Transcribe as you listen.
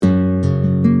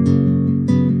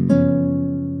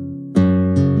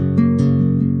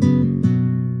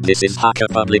This is Hacker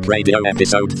Public Radio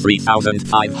episode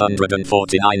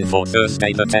 3549 for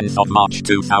Thursday the 10th of March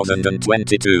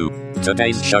 2022.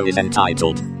 Today's show is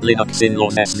entitled Linux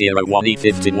Inlaws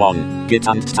S01E51, Git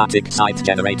and Static Site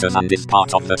Generators and is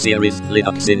part of the series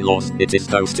Linux Inlaws. It is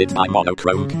hosted by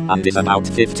Monochrome and is about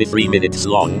 53 minutes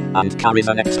long and carries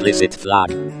an explicit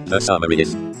flag. The summary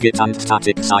is Git and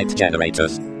Static Site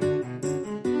Generators.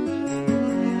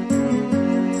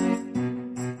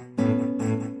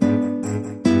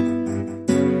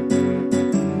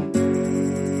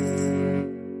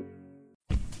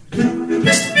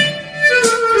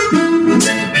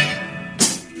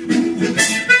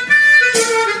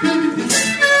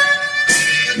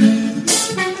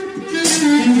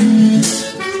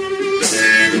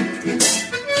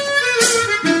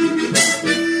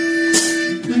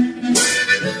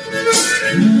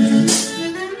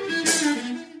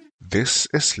 This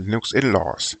is Linux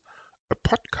Inlaws, a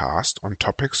podcast on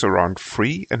topics around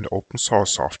free and open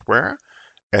source software,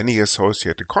 any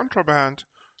associated contraband,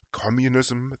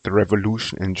 communism, the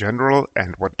revolution in general,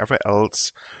 and whatever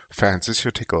else fancies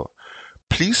your tickle.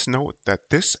 Please note that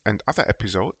this and other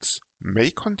episodes may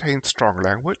contain strong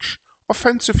language,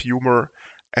 offensive humor,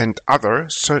 and other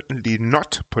certainly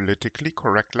not politically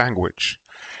correct language.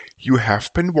 You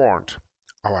have been warned.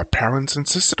 Our parents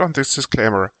insisted on this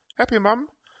disclaimer. Happy, Mum?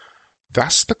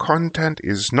 Thus, the content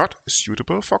is not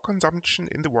suitable for consumption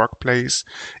in the workplace,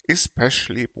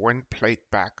 especially when played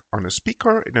back on a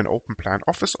speaker in an open-plan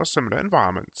office or similar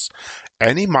environments.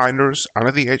 Any minors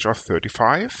under the age of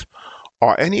 35,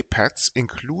 or any pets,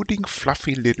 including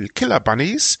fluffy little killer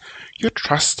bunnies, your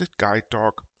trusted guide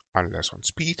dog, unless on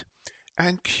speed,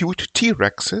 and cute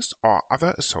T-Rexes or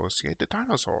other associated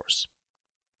dinosaurs.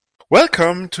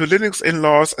 Welcome to Linux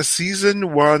Inlaws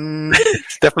Season 1.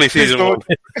 Definitely Season 1.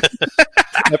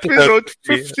 Episode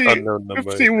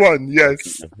 51,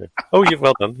 yes. Oh,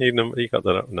 well done. You got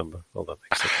that number. Well done.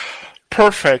 Excellent.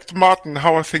 Perfect. Martin,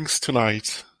 how are things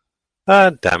tonight?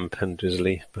 Damp and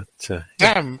drizzly, but...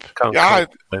 Damp? Can't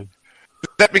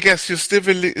let me guess, you're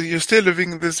still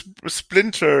living in this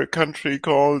splinter country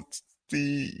called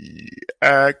the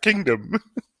Kingdom.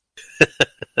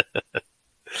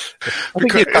 I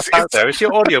think it's out there. Is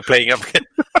your audio playing up again?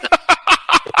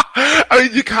 I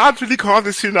mean, you can't really call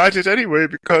this United anyway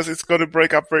because it's going to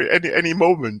break up any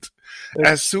moment.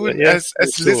 As soon as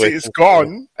Lizzie is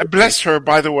gone, bless her,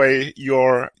 by the way,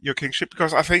 your kingship,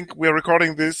 because I think we're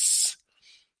recording this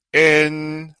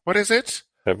in, what is it?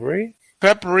 February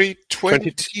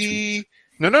 20...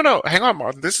 No. Hang on,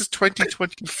 Martin. This is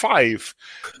 2025.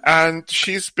 And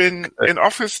she's been in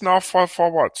office now for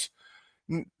what?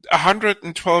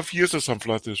 112 years or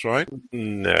something like this, right?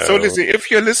 No. So, Lizzie,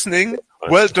 if you're listening,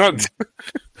 well done.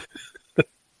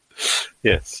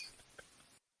 Yes.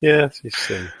 Yes,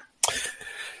 it's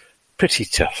pretty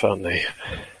tough, aren't they?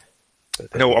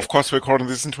 No, of course, we're recording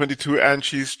this in 22, and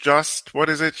she's just, what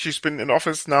is it? She's been in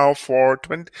office now for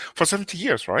 70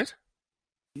 years, right?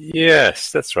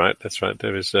 Yes, that's right.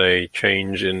 There is a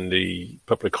change in the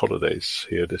public holidays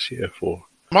here this year for...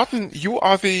 Martin, you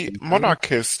are the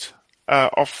monarchist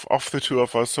of the two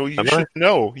of us, so you should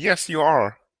know. Yes, you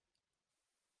are.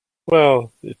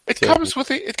 Well, it comes with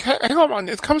the. Hang on,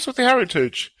 it comes with the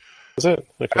heritage. Is it?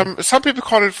 Okay. Some people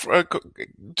call it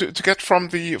to get from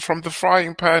the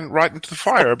frying pan right into the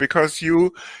fire because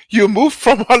you moved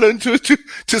from Holland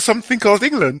to something called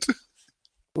England.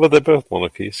 Well, they're both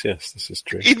monarchies. Yes, this is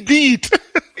true. Indeed,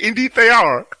 indeed they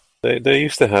are. They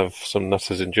used to have some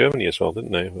nutters in Germany as well,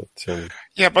 didn't they? But,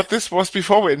 yeah, but this was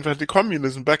before we invented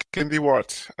communism, back in the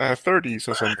 30s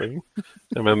or something. I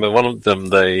remember one of them.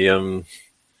 They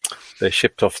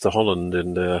shipped off to Holland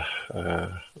in the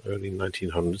early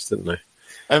 1900s, didn't they?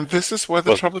 And this is where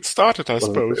the trouble started, I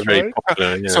suppose, right?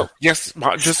 Popular, yeah. So yes,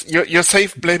 just you're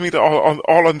safe blaming it all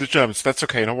on the Germans. That's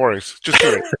okay, no worries. Just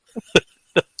do it.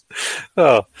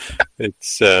 Oh,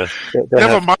 it's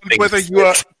never mind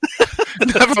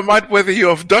whether you're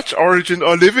of Dutch origin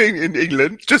or living in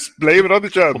England. Just blame it on the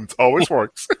Germans. Always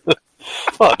works.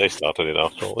 Well, they started it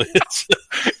after all.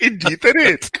 Indeed, they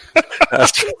did.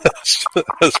 That's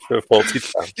for a faulty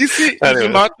time. You see,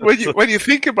 anyway. when you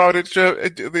think about it,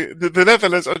 the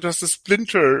Netherlands are just a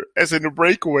splinter, as in a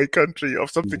breakaway country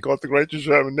of something called the Greater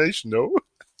German Nation. No.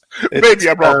 Maybe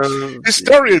I'm wrong.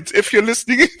 Historians, if you're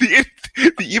listening, the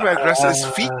email address is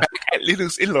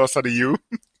feedback@linuxinlaws.eu.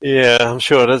 Yeah, I'm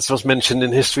sure that was mentioned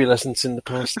in history lessons in the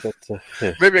past. But,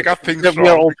 yeah. Maybe I got things wrong. We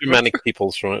are all Germanic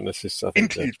peoples, right? This is, I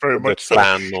think, indeed, very much the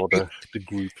clan or the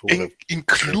group. Or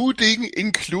including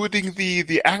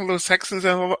the Anglo-Saxons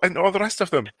and all the rest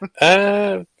of them.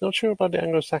 Not sure about the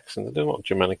Anglo-Saxons. They're not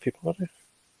Germanic people, are they?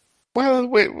 Well,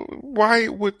 why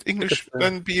would English Because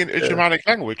then be a Germanic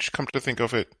language, come to think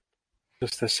of it?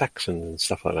 they're Saxon and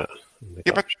stuff like that. And they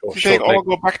Yeah, got but they short all legs.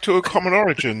 go back to a common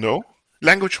origin, no?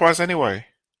 Language-wise anyway.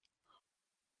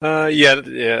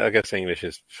 Yeah, I guess English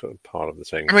is sort of part of the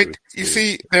same I mean, group. you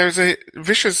see, there's a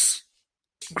vicious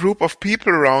group of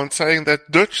people around saying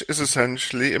that Dutch is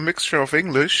essentially a mixture of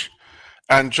English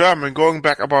and German going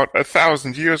back about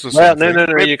 1,000 years or Well, something. no,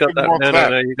 Maybe you got even that. more than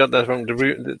that. No, you got that wrong.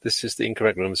 This is the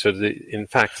incorrect one. So, in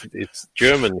fact, it's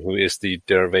German who is the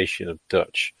derivation of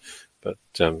Dutch. But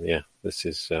yeah, this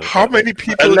is How many a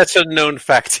people? lesser known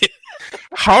fact.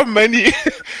 How many?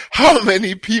 How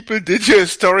many people did your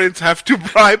historians have to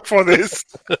bribe for this?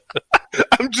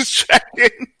 I'm just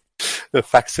checking. The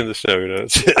facts in the show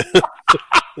notes.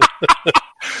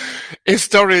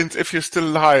 Historians, if you're still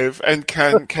alive and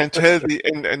can tell the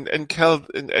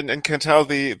and can tell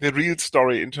the real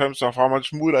story in terms of how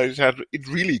much muda it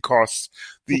really costs.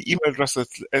 The email address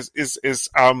is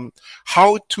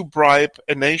how to bribe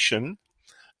a nation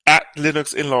at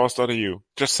linuxinlaws.eu.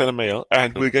 Just send a mail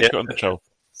and we'll get you on the show.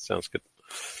 Sounds good.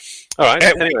 All right.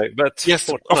 Anyway, but yes,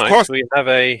 for of tonight, course. we have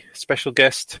a special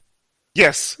guest.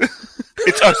 Yes,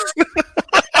 it's us.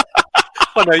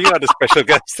 Oh no, you had a special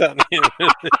guest.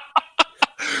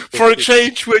 For a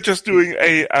change, we're just doing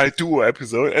a duo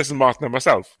episode as Martin and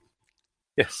myself.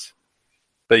 Yes,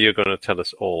 but you're going to tell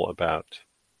us all about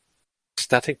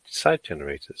static site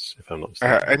generators, if I'm not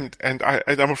mistaken. And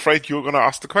I'm afraid you're going to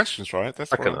ask the questions, right?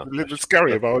 That's what a little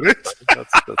scary about it.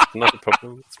 That's not a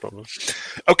problem. It's a problem.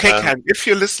 Okay, Ken, if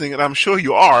you're listening, and I'm sure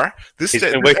you are, he's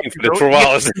been waiting for this for a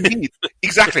while. Yes, indeed.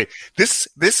 Exactly. This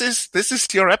is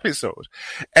your episode.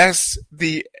 As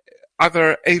the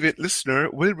other avid listener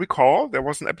will recall, there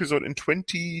was an episode in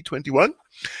 2021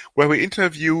 where we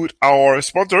interviewed our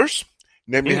sponsors,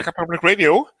 namely Hacker Public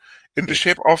Radio, in the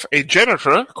shape of a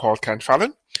janitor called Ken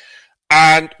Fallon.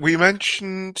 And we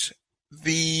mentioned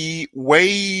the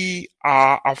way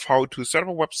of how to set up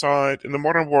a website in the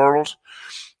modern world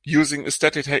using a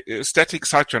static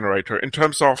site generator in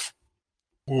terms of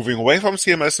moving away from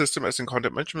CMS system as in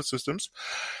content management systems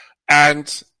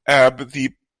and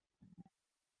the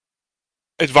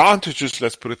advantages,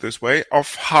 let's put it this way,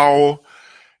 of how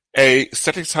a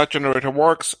static site generator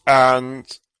works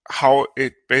and how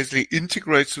it basically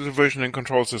integrates to the version and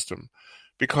control system.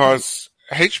 Because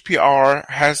HPR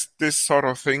has this sort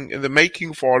of thing in the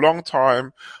making for a long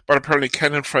time, but apparently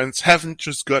Ken and friends haven't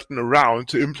just gotten around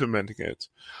to implementing it.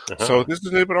 Uh-huh. So this is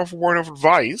a little bit of a word of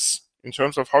advice in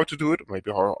terms of how to do it,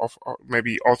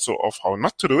 maybe also of how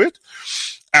not to do it,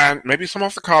 and maybe some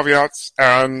of the caveats,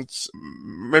 and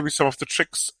maybe some of the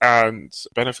tricks and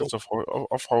benefits of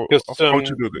how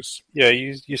to do this. Yeah,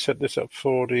 you set this up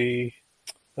for the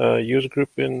user group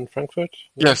in Frankfurt?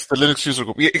 Yes, the Linux user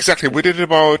group. Yeah, exactly. We did it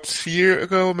about a year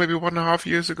ago, maybe 1.5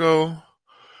 years ago.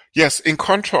 Yes, in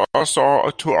contrast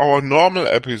to our normal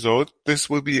episode, this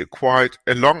will be quite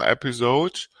a long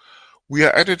episode. We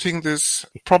are editing this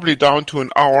probably down to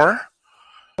an hour.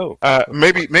 Oh,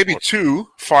 maybe two.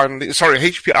 Finally, sorry,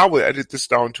 HPR will edit this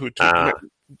down to 2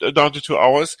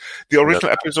 hours. The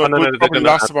original episode will probably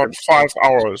last about 5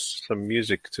 hours. Some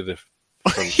music to the front.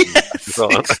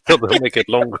 I thought they'll make it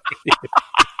longer.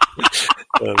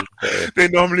 They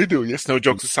normally do. Yes, no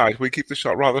jokes aside. We keep the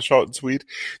show rather short and sweet.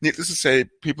 Needless to say,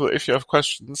 people, if you have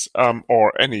questions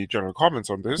or any general comments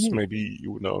on this, maybe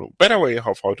you know a better way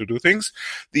of how to do things.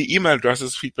 The email address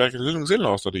is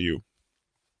feedback@linuxinlaws.eu.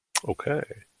 Okay.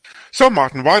 So,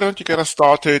 Martin, why don't you get us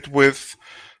started with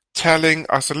telling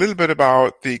us a little bit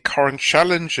about the current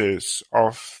challenges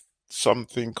of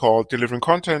something called delivering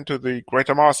content to the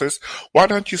greater masses? Why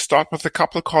don't you start with a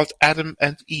couple called Adam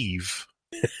and Eve?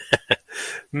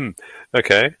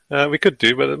 Okay, we could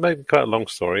do, but it may be quite a long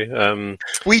story.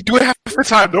 We do have the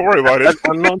time, don't worry about it.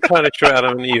 I'm not entirely sure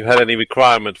Adam and Eve had any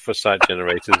requirement for site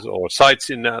generators or sites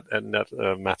in that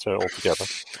matter altogether.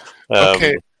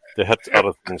 Okay. They had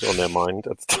other things on their mind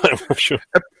at the time, I'm sure.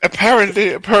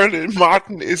 Apparently,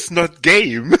 Martin is not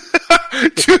game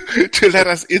to let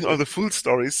us in on the full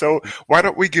story. So why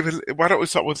don't we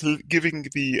start with giving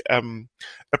the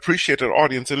appreciated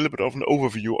audience a little bit of an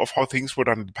overview of how things were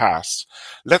done in the past.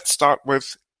 Let's start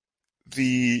with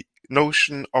the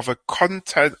notion of a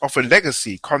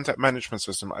legacy content management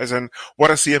system, as in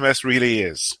what a CMS really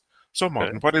is. So,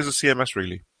 Martin, What is a CMS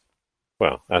really?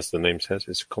 Well, as the name says,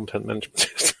 it's a content management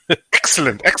system.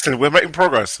 Excellent. We're making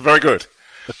progress. Very good.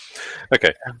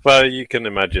 Okay. Well, you can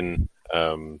imagine,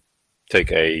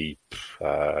 take a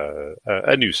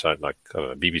news site like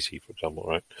BBC, for example,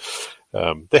 right?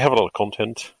 They have a lot of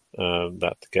content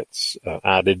that gets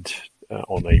added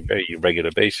on a very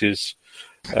regular basis,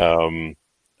 and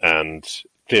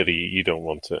clearly you don't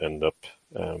want to end up.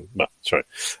 Sorry,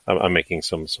 I'm making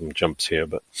some jumps here,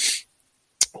 but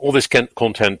all this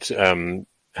content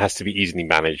has to be easily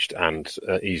managed and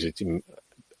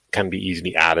can be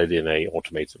easily added in a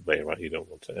automated way, right? You don't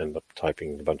want to end up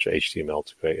typing a bunch of HTML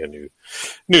to create a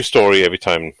new story every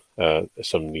time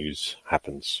some news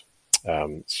happens.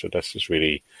 So that's just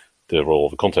really the role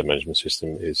of the content management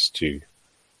system, is to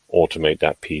automate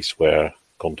that piece where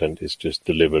content is just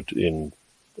delivered in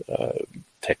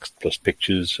text plus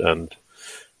pictures, and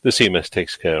the CMS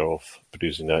takes care of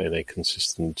producing that in a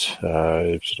consistent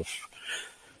sort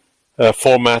of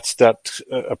format that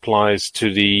applies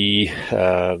to the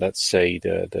let's say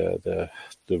the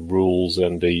rules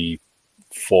and the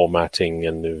formatting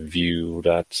and the view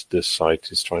that the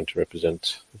site is trying to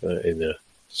represent in a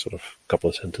sort of couple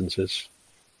of sentences.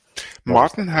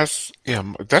 Martin has,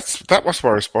 that was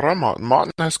very spot on, Martin.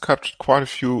 Martin has captured quite a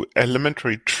few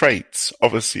elementary traits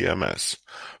of a CMS.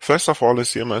 First of all, a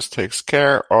CMS takes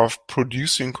care of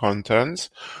producing content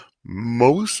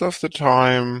most of the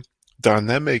time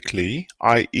dynamically,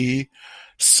 i.e.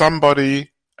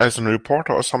 somebody, as a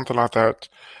reporter or something like that,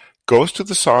 goes to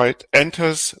the site,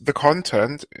 enters the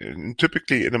content,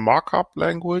 typically in a markup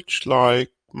language like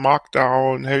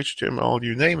Markdown, HTML,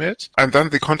 you name it. And then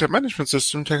the content management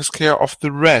system takes care of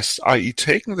the rest, i.e.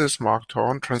 taking this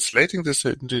Markdown, translating this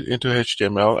into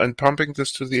HTML, and pumping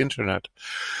this to the internet.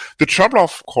 The trouble,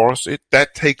 of course,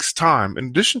 that takes time. In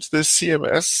addition to this,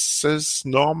 CMSs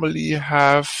normally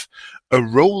have a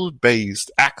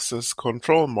role-based access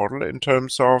control model in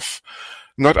terms of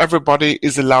not everybody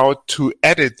is allowed to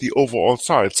edit the overall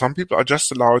site. Some people are just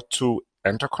allowed to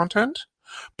enter content,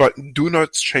 but do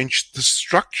not change the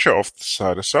structure of the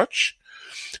site as such.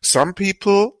 Some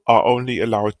people are only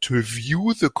allowed to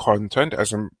view the content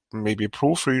as maybe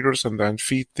proofreaders and then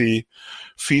feed the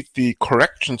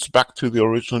corrections back to the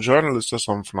original journalist or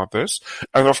something like this.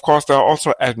 And of course, there are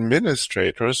also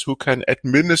administrators who can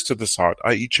administer the site,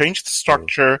 i.e. change the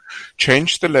structure,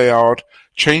 change the layout,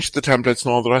 change the templates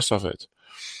and all the rest of it.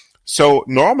 So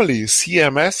normally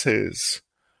CMSs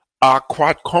are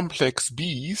quite complex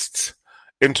beasts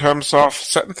in terms of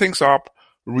setting things up,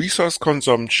 resource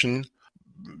consumption,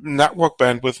 network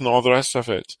bandwidth, and all the rest of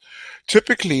it.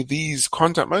 Typically, these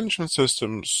content management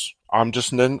systems, I'm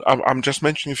just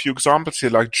mentioning a few examples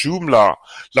here, like Joomla,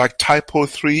 like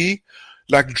Typo3,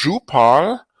 like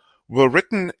Drupal, were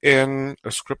written in a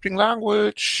scripting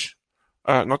language.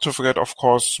 Not to forget, of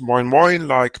course, Moin,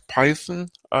 like Python,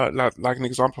 like an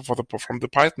example from the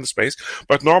Python space,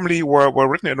 but normally were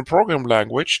written in a program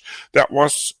language that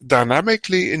was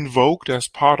dynamically invoked as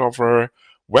part of a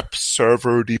web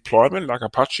server deployment, like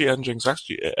Apache,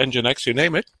 Nginx, you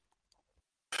name it,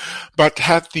 but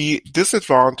had the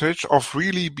disadvantage of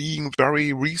really being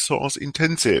very resource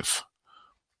intensive,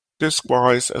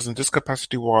 disk-wise, as in disk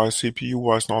capacity-wise,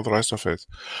 CPU-wise, and all the rest of it.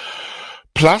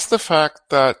 Plus the fact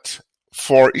that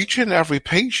for each and every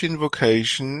page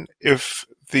invocation, if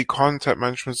the content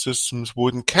management systems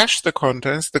wouldn't cache the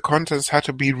contents had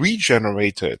to be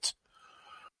regenerated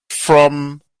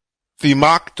from the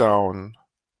markdown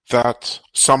that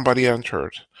somebody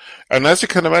entered. And as you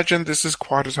can imagine, this is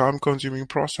quite a time-consuming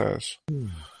process.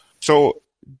 So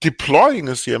deploying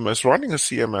a CMS, running a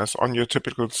CMS on your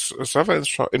typical server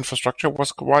infrastructure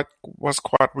was quite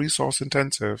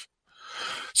resource-intensive.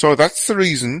 So that's the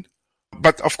reason.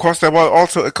 But of course, there were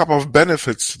also a couple of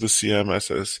benefits to the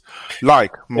CMSs.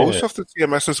 Like most of the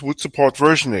CMSs would support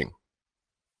versioning.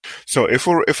 So if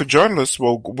a journalist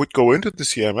would go into the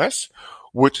CMS,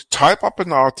 would type up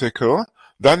an article,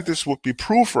 then this would be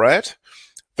proofread,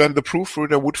 then the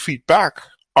proofreader would feed back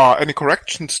any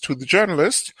corrections to the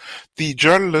journalist. The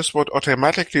journalist would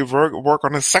automatically work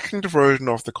on a second version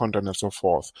of the content and so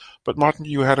forth. But Martin,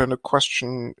 you had a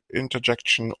question,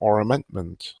 interjection, or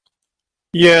amendment.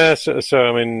 Yeah, so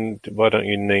I mean, why don't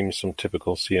you name some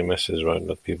typical CMSs, right,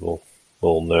 that people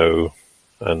will know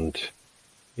and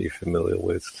be familiar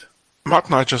with?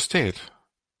 Martin, I just did.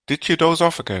 Did you doze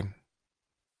off again?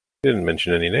 You didn't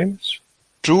mention any names.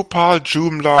 Drupal,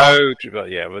 Joomla. Oh,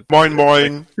 Drupal, yeah, but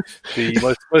Moin.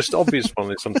 The most obvious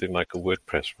one is something like a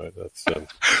WordPress, right? That's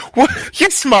What?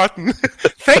 Yes, Martin.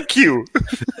 Thank you.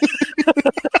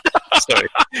 Sorry.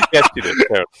 Yes, you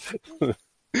did.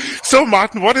 So,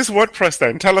 Martin, what is WordPress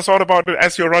then? Tell us all about it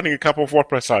as you're running a couple of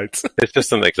WordPress sites. It's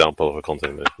just an example of a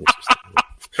content management system.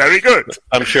 Very good.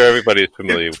 I'm sure everybody is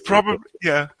familiar with it. Probably,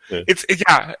 yeah.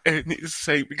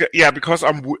 Because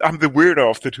I'm the weirdo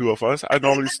of the two of us. I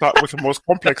normally start with the most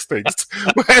complex things,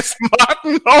 whereas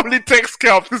Martin normally takes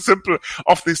care of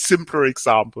the simpler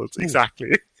examples.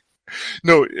 Exactly.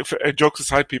 No, jokes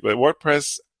aside, people,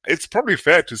 WordPress it's probably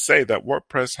fair to say that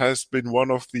WordPress has been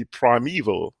one of the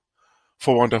primeval,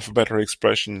 for want of a better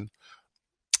expression,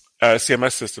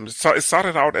 CMS systems. It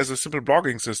started out as a simple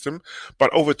blogging system,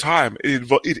 but over time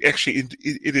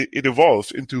it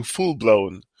evolved into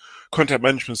full-blown content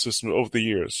management system over the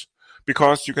years,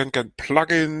 because you can get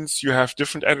plugins, you have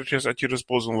different editors at your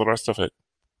disposal, and the rest of it.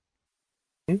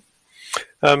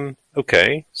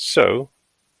 Okay, so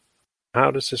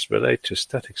how does this relate to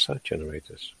static site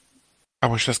generators? I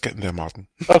was just getting there, Martin.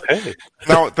 Okay.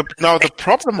 Now the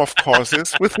problem, of course,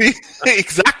 is with the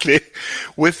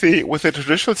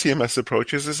traditional CMS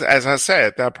approaches is, as I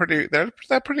said, they're pretty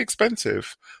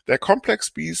expensive. They're complex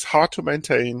beasts, hard to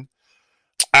maintain,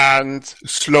 and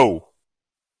slow.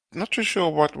 Not too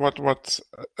sure what CMS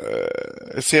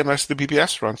the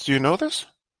BBS runs. Do you know this?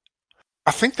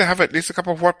 I think they have at least a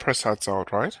couple of WordPress sites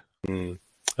out, right? Yeah.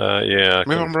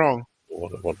 Maybe I'm wrong.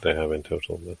 What they have in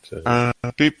total, but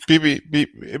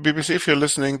BBC, if you're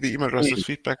listening, the email address is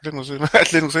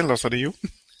feedback@linuxinlaws.eu.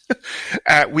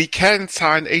 We can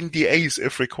sign NDAs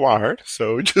if required,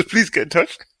 so just please get in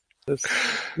touch. It's a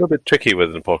little bit tricky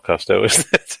with the podcast, though,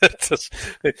 isn't it?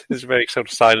 It's a very sort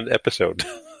of silent episode.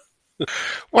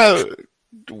 Well,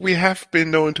 we have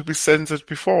been known to be censored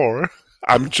before.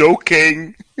 I'm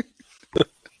joking.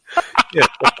 Yeah,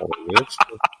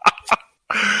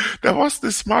 there was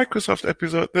this Microsoft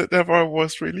episode that never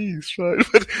was released, right?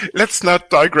 But let's not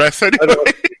digress anyway.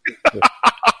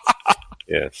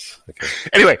 Yes. Okay.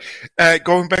 Anyway,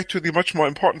 going back to the much more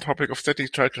important topic of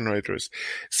static site generators.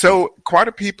 So quite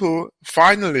a people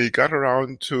finally got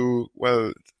around to,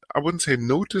 well, I wouldn't say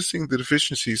noticing the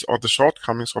deficiencies or the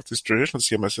shortcomings of these traditional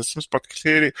CMS systems, but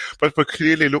we're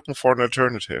clearly looking for an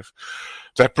alternative.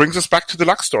 That brings us back to the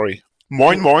luck story.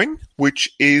 Moin Moin,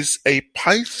 which is a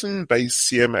Python-based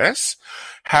CMS,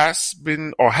 had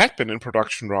been in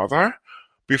production rather,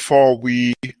 before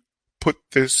we put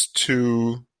this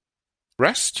to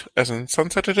rest, as in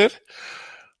sunsetted it,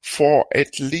 for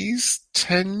at least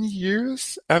 10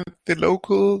 years, and the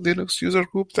local Linux user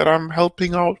group that I'm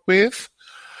helping out with.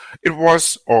 It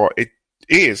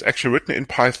is actually written in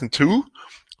Python 2.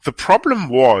 The problem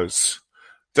was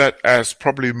that, as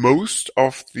probably most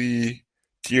of the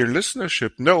dear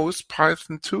listenership knows,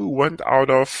 Python 2 went out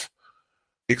of,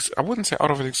 I wouldn't say out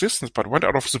of existence, but went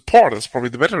out of support, that's probably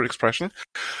the better expression,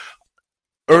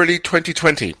 early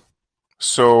 2020.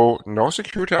 So no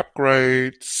security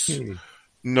upgrades,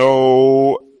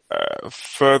 no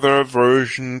further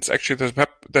versions. Actually,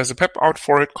 there's a PEP out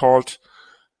for it called,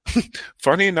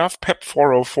 funny enough, PEP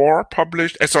 404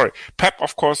 published. PEP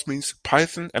of course means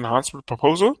Python Enhancement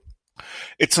Proposal.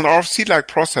 It's an RFC-like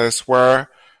process where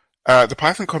the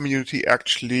Python community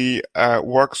actually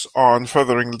works on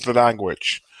furthering the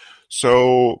language.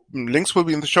 So links will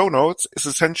be in the show notes. It's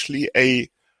essentially a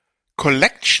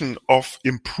collection of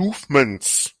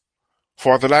improvements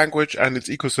for the language and its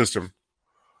ecosystem.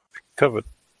 Touched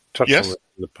on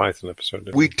the Python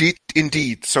episode. We did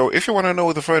indeed. So if you want to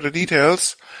know the further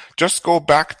details, just go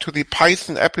back to the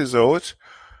Python episode.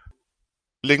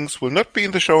 Links will not be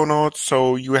in the show notes,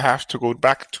 so you have to go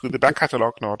back to the back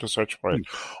catalog now to search for it,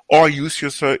 or use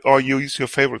your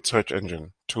favorite search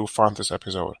engine to find this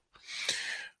episode.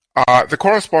 The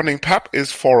corresponding PEP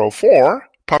is 404,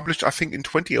 published I think in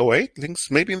 2008. Links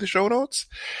maybe in the show notes,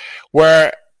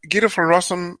 where Guido van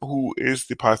Rossum, who is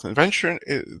the Python inventor,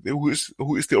 who is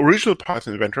the original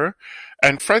Python inventor,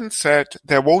 and friends said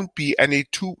there won't be any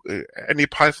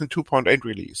Python 2.8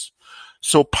 release.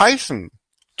 So Python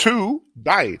 2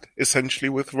 died essentially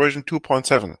with version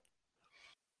 2.7.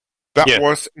 That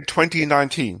was in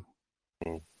 2019.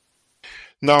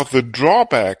 Now the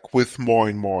drawback with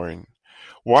Moin Moin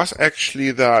was actually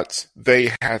that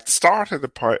they had started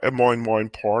a Moin Moin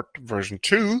port version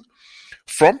 2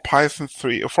 from Python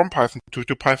 2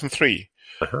 to Python 3.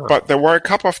 But there were a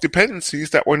couple of dependencies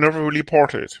that were never really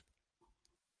ported.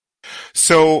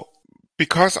 So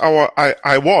because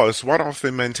I was one of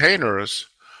the maintainers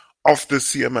of the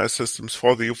CMS systems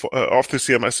of the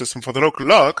CMS system for the local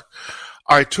log,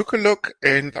 I took a look,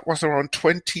 and that was around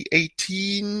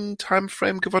 2018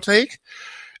 timeframe, give or take,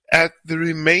 at the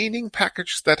remaining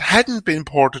packages that hadn't been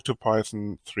ported to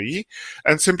Python 3,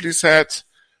 and simply said,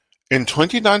 in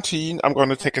 2019, I'm going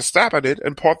to take a stab at it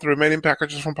and port the remaining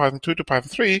packages from Python 2 to Python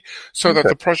 3 so that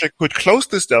the project could close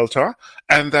this delta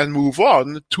and then move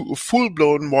on to a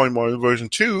full-blown Moin Moin version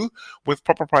 2 with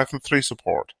proper Python 3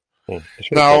 support.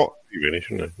 Now, really,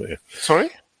 shouldn't they? Yeah. Sorry?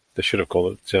 They should have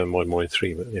called it Moin Moin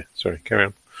 3, but yeah, sorry, carry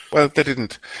on. Well, they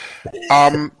didn't.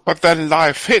 But then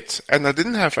life hit, and I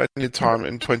didn't have any time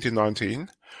in 2019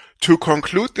 to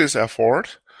conclude this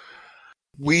effort.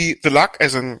 The luck,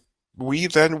 as in we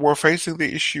then were facing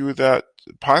the issue that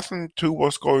Python 2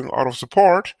 was going out of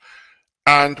support,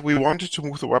 and we wanted to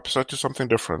move the website to something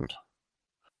different.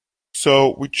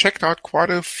 So we checked out quite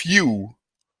a few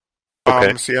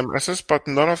CMSs, but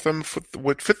none of them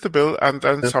would fit the bill. And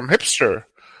then some hipster,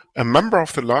 a member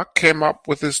of the log, came up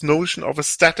with this notion of a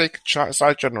static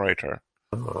site generator.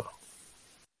 Oh.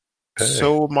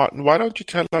 So, Martin, why don't you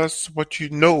tell us what you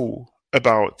know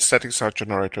about static site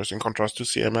generators in contrast to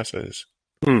CMSs?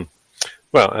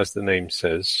 Well, as the name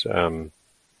says,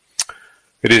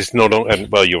 it is no longer, and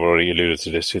well, you've already alluded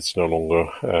to this, it's no longer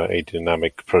a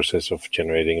dynamic process of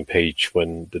generating a page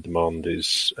when the demand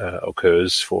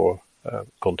occurs for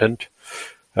content.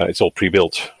 It's all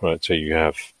pre-built, right? So you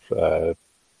have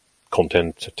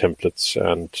content templates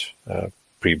and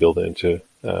pre-built into,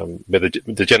 but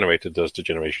the generator does the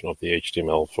generation of the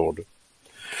HTML for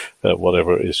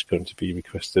whatever is going to be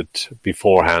requested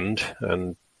beforehand.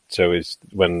 And so it's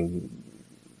when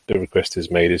the request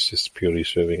is made, it's just purely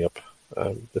serving up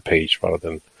the page rather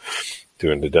than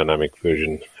doing the dynamic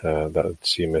version that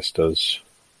CMS does.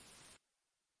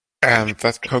 And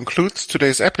that concludes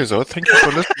today's episode. Thank you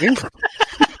for listening.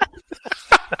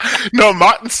 No,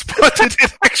 Martin spotted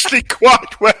it actually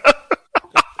quite well.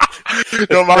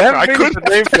 No, Martin, I couldn't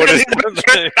name for this.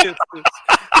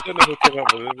 I don't know who came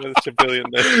up with it, but it's a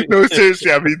brilliant name. No,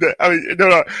 seriously, I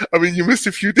mean, you missed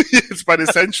a few details, but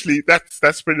essentially,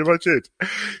 that's pretty much it.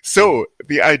 So,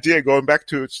 the idea, going back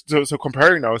to, so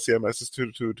comparing now CMSs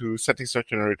to static site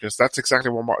generators, that's exactly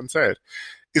what Martin said.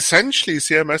 Essentially,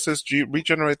 CMSs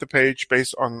regenerate the page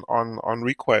based on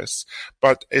requests,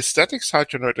 but a static site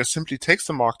generator simply takes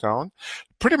the markdown.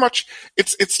 Pretty much,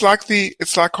 it's like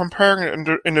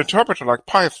comparing an interpreter like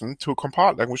Python to a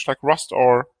compiled language like Rust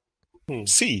or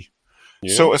C.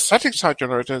 Yeah. So a static site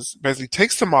generator basically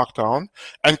takes the markdown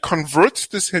and converts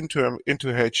this into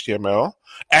HTML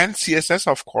and CSS,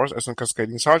 of course, as in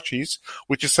cascading style sheets,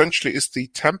 which essentially is the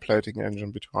templating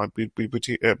engine behind,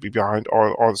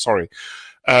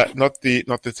 not the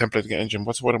templating engine.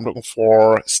 What's what I'm looking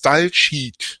for? Style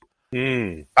sheet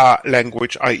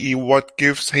language, i.e., what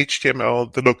gives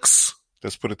HTML the looks.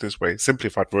 Let's put it this way,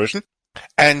 simplified version,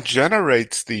 and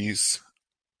generates these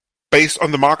based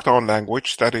on the Markdown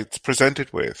language that it's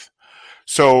presented with.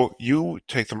 So you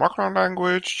take the Markdown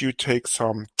language, you take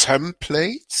some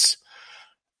templates,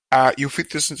 you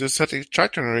feed this into a static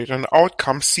site generator, and out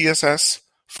comes CSS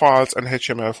files and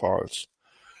HTML files.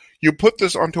 You put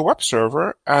this onto a web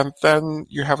server, and then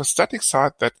you have a static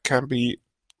site that can be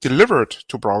delivered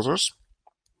to browsers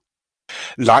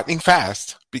lightning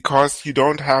fast, because you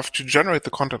don't have to generate the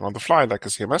content on the fly like a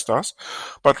CMS does,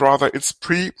 but rather it's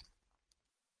pre-built,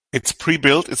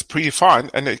 it's predefined,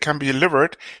 and it can be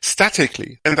delivered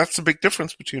statically. And that's the big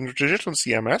difference between the traditional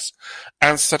CMS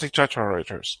and static site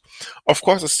generators. Of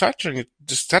course, the static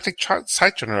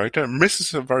site generator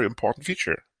misses a very important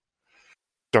feature.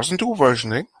 It doesn't do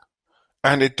versioning,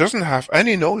 and it doesn't have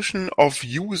any notion of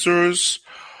users,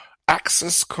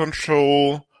 access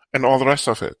control, and all the rest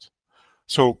of it.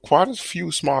 So quite a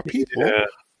few smart people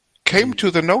came to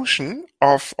the notion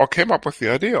of, or came up with the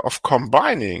idea of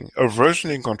combining a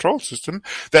versioning control system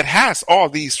that has all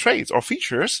these traits or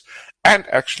features and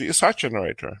actually a site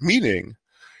generator. Meaning,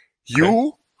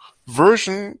 you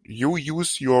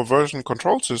use your version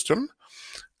control system,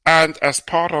 and as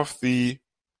part of the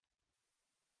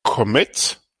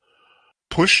commit,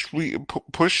 push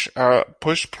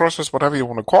process, whatever you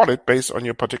want to call it, based on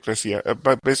your particular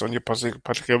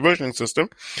versioning system,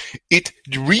 it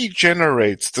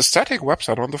regenerates the static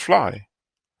website on the fly.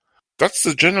 That's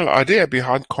the general idea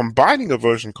behind combining a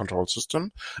version control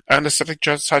system and a static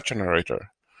site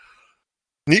generator.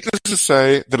 Needless to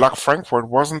say, the LUG Frankfurt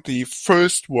wasn't the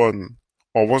first one,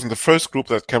 or wasn't the first group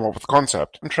that came up with the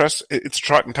concept. It's a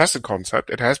tried and tested concept.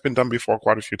 It has been done before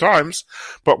quite a few times,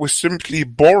 but we simply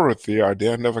borrowed the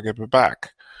idea and never gave it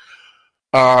back.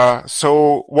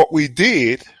 So what we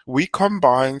did, we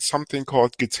combined something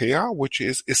called Gitea, which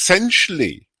is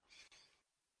essentially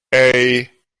a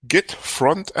Git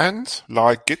front end,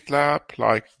 like GitLab,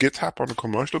 like GitHub on a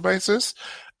commercial basis,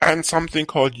 and something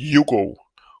called Yugo,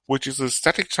 which is a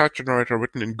static site generator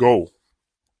written in Go.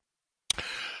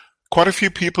 Quite a few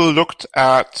people looked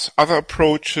at other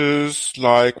approaches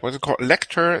like, what's it called,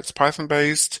 Lecter, it's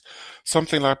Python-based,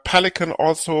 something like Pelican,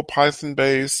 also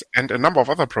Python-based, and a number of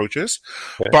other approaches.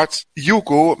 Okay. But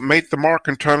Yugo made the mark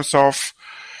in terms of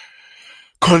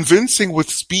convincing with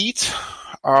speed,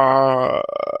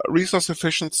 resource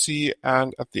efficiency,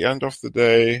 and at the end of the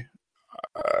day,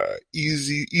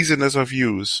 easiness of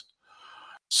use.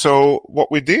 So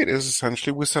what we did is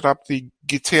essentially we set up the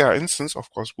Gitea instance. Of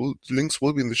course, links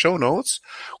will be in the show notes.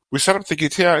 We set up the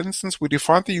Gitea instance. We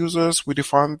defined the users. We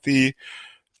defined the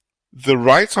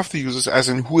rights of the users, as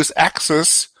in who has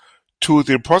access to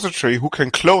the repository, who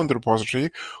can clone the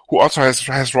repository, who also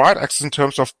has write access in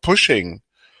terms of pushing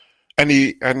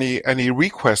any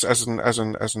request as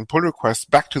an pull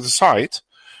request back to the site,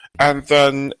 and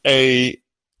then a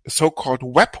so-called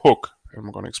webhook. I'm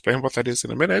going to explain what that is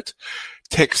in a minute.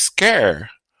 Takes care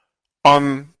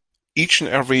on each and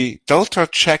every delta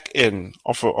check-in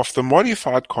of the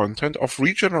modified content of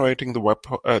regenerating the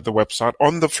website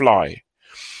on the fly.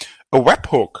 A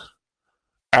webhook,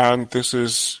 and this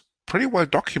is pretty well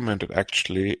documented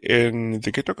actually in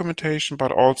the Git documentation,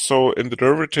 but also in the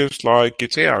derivatives like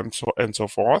Gitea and so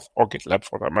forth, or GitLab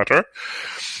for that matter.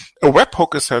 A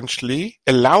webhook essentially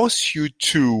allows you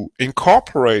to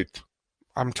incorporate,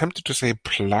 I'm tempted to say,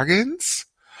 plugins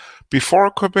before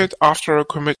a commit, after a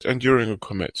commit, and during a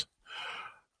commit.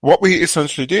 What we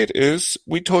essentially did is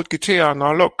we told Gitea,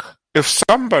 now look, if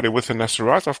somebody with the necessary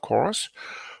rights, of course,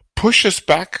 pushes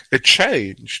back a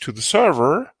change to the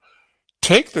server,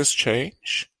 take this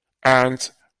change and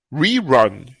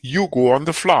rerun Yugo on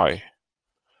the fly.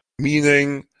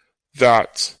 Meaning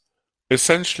that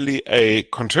essentially a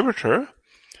contributor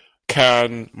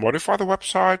can modify the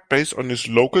website based on his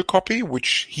local copy,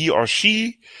 which he or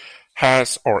she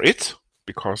has, or it,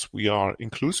 because we are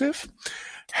inclusive,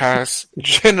 has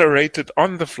generated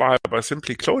on the fly by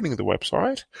simply cloning the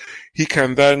website. He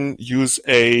can then use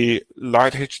a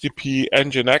light HTTP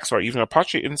Nginx or even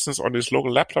Apache instance on his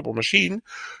local laptop or machine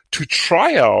to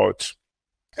try out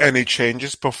any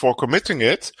changes before committing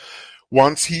it.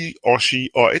 Once he or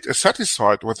she or it is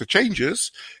satisfied with the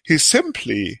changes, he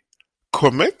simply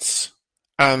commits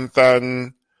and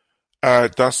then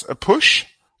does a push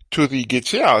to the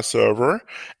Gitea server,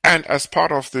 and as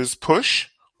part of this push,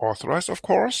 authorized of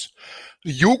course,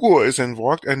 Yugo is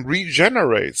involved and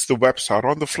regenerates the website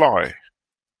on the fly.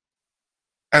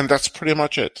 And that's pretty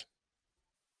much it.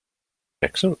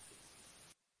 Excellent.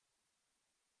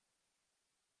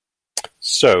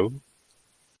 So,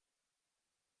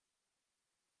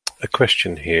 a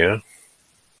question here.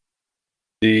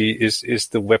 Is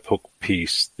the webhook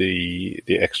piece the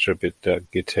extra bit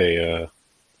that Gitea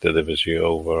delivers you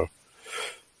over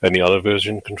any other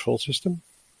version control system?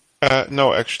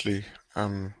 No, actually.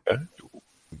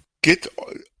 Git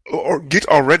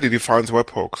already defines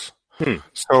webhooks.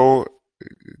 So,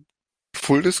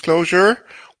 full disclosure,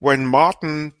 when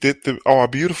Martin did our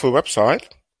beautiful website,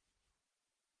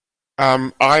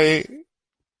 I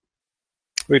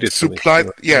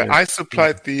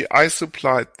supplied the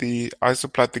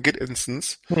Git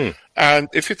instance. And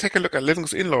if you take a look at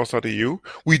linuxinlaws.eu,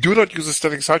 we do not use a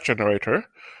static site generator.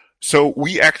 So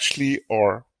we actually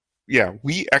hack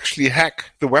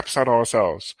the website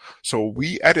ourselves. So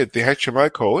we edit the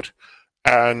HTML code,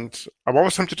 and I'm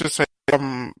always tempted to say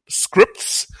some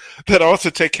scripts that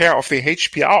also take care of the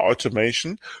HPR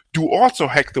automation do also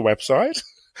hack the website.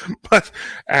 But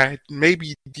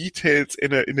maybe details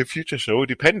in a future show,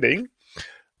 depending.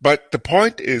 But the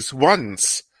point is,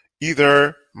 once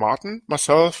either Martin,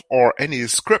 myself, or any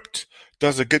script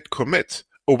does a git commit,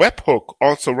 a webhook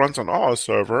also runs on our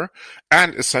server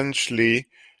and essentially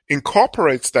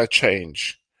incorporates that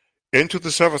change into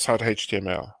the server-side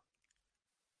HTML.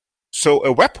 So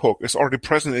a webhook is already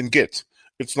present in Git.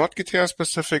 It's not Gitea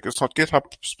specific, it's not GitHub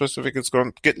specific, it's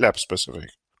GitLab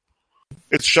specific.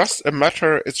 It's just a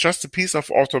piece of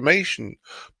automation,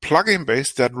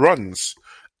 plugin-based, that runs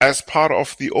as part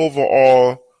of the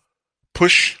overall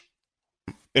push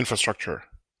infrastructure.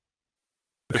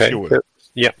 Okay.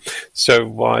 Yeah. So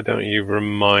why don't you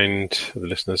remind the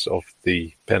listeners of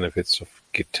the benefits of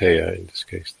Gitea in this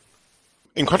case?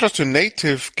 In contrast to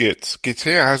native Git,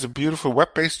 Gitea has a beautiful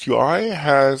web-based UI,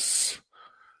 has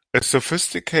a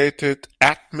sophisticated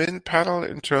admin panel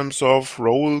in terms of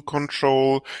role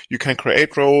control. You can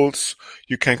create roles,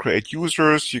 you can create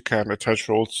users, you can attach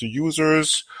roles to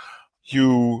users,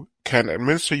 you can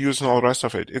administer users and all the rest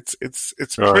of it. It's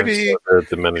pretty.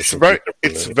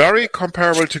 It's very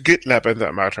comparable to GitLab in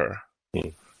that matter.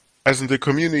 As in the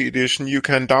community edition, you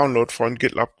can download from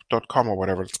GitLab.com or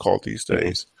whatever it's called these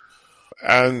days.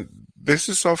 And this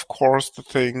is, of course, the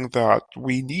thing that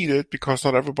we needed, because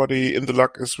not everybody in the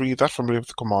lug is really that familiar with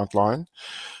the command line.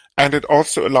 And it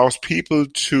also allows people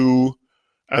to,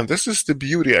 and this is the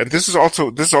beauty, and this is also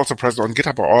present on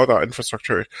GitHub or other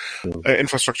infrastructures,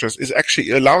 is actually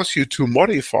allows you to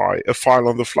modify a file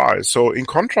on the fly. So in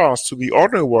contrast to the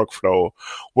ordinary workflow,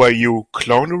 where you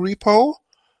clone a repo,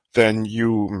 then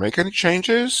you make any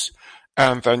changes,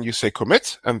 and then you say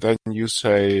commit, and then you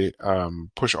say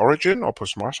push origin or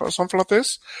push master or something like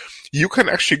this, you can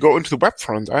actually go into the web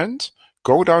front end,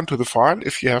 go down to the file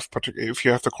if you have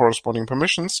the corresponding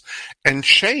permissions, and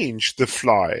change the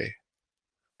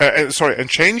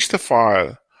change the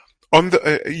file on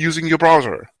the using your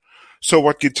browser. So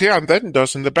what Gitea then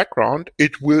does in the background,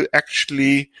 it will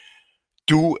actually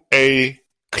do a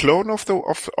clone of the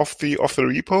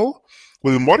repo,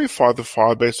 will modify the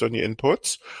file based on your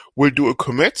inputs, will do a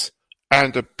commit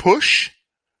and a push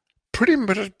pretty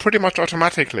much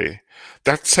automatically.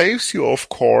 That saves you, of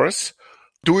course,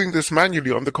 doing this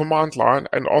manually on the command line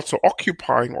and also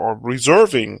occupying or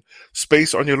reserving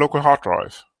space on your local hard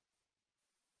drive.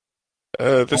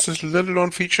 This is a little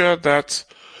known feature that,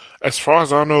 as far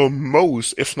as I know,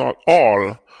 most, if not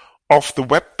all, of the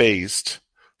web-based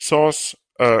source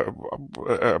of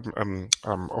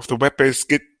the web-based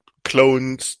Git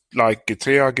clones like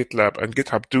Gitea, GitLab, and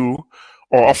GitHub do,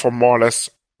 or offer more or less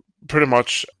pretty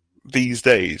much these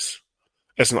days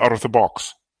as an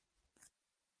out-of-the-box.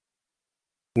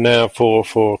 Now,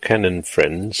 for Canon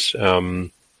friends,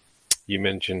 you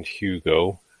mentioned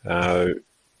Hugo.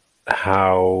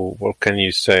 What can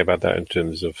you say about that in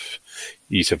terms of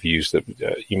ease of use? That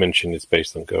you mentioned it's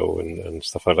based on Go and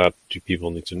stuff like that. Do people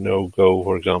need to know Go,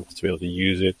 for example, to be able to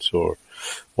use it, or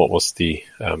what was the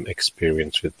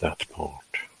experience with that part?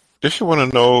 If you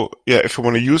want to know, if you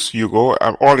want to use Hugo,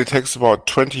 all it takes about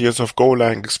 20 years of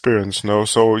Golang experience,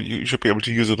 so you should be able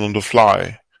to use it on the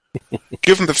fly.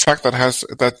 Given the fact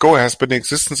that Go has been in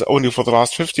existence only for the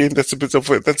last 15, that's a bit of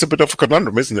a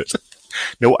conundrum, isn't it?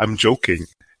 No, I'm joking.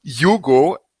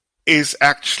 Hugo is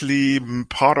actually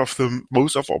part of the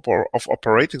most of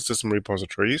operating system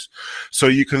repositories, so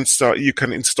you can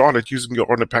install it using your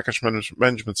own package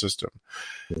management system.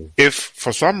 If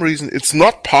for some reason it's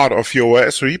not part of your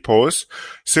OS repos,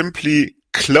 simply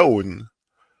clone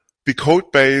the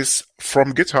code base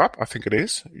from GitHub, I think it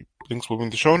is, links will be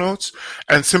in the show notes,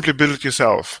 and simply build it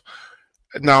yourself.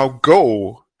 Now,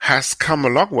 Go has come a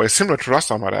long way, similar to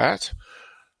Rust, I might add,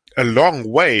 a long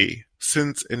way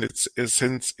since its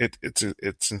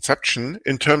inception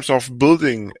in terms of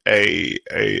building an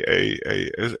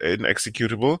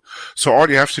executable. So all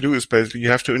you have to do is basically you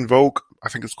have to invoke, I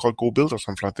think it's called Go build or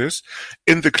something like this,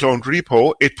 in the cloned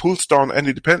repo. It pulls down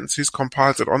any dependencies,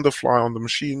 compiles it on the fly on the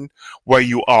machine where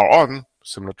you are on,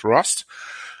 similar to Rust,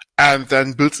 and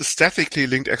then builds a statically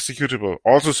linked executable,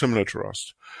 also similar to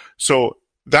Rust. So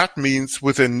that means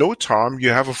within no time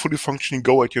you have a fully functioning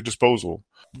Go at your disposal.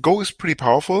 Go is pretty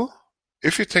powerful.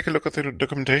 If you take a look at the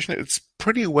documentation, it's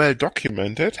pretty well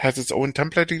documented, has its own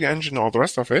templating engine, all the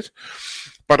rest of it,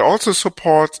 but also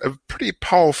supports a pretty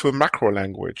powerful macro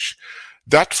language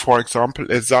that, for example,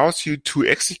 allows you to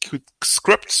execute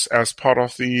scripts as part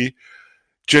of the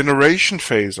generation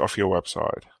phase of your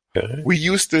website. Okay. We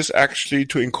use this actually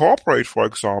to incorporate, for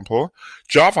example,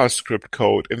 JavaScript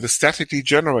code in the statically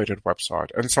generated website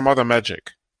and some other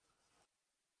magic.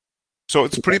 So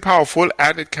it's pretty powerful,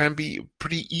 and it can be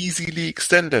pretty easily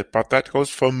extended, but that goes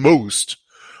for most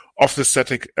of the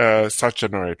static site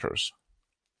generators.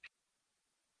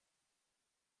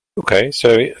 Okay, so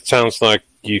it sounds like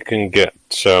you can get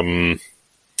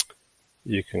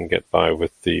by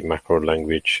with the macro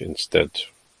language instead. Is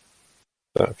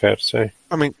that fair to say?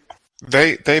 I mean,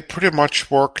 they pretty much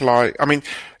work like, I mean,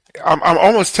 I'm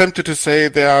almost tempted to say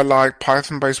they are like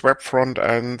Python-based web front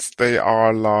ends. They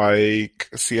are like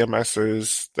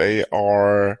CMSs. They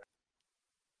are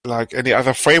like any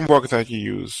other framework that you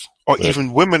use, or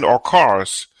even women or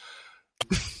cars.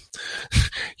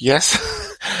 Yes.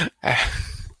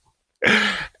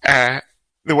 The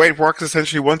way it works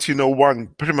essentially, once you know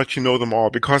one, pretty much you know them all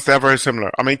because they're very similar.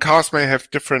 I mean, cars may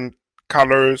have different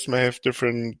colors, may have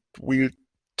different wheel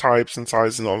types and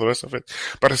sizes and all the rest of it.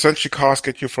 But essentially cars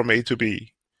get you from A to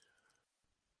B.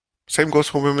 Same goes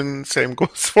for women, same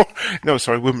goes for... No,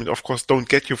 sorry, women of course don't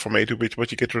get you from A to B,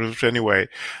 but you get to it anyway.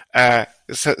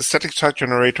 Static site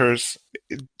generators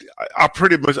are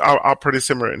pretty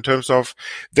similar in terms of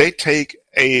they take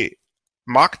a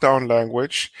markdown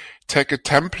language, take a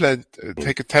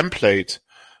template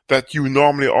that you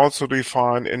normally also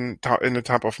define in the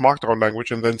type of markdown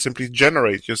language, and then simply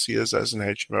generate your CSS and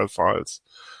HTML files.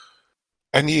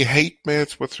 Any hate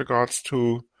mails with regards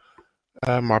to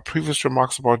my previous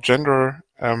remarks about gender?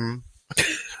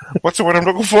 What's the word I'm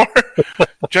looking for?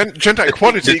 Gender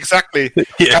equality, exactly.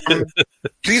 Yeah.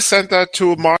 Please send that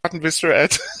to Martin Visser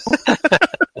at...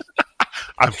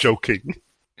 I'm joking.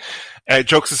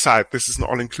 Jokes aside, this is an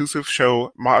all-inclusive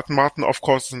show. Martin, of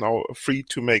course, is now free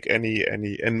to make any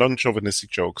non-chauvinistic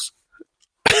jokes.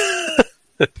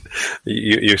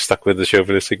 You're stuck with the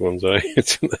chauvinistic ones,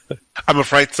 right? I'm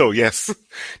afraid so. Yes.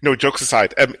 No, jokes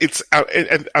aside. It's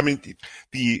and I mean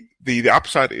the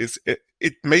upside is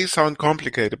it may sound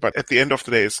complicated, but at the end of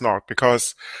the day, it's not,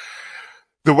 because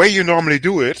the way you normally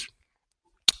do it,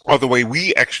 or the way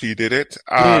we actually did it,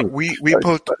 we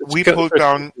pulled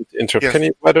down. Interrupt.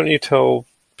 Yes. Why don't you tell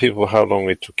people how long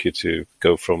it took you to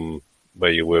go from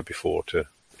where you were before to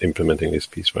implementing this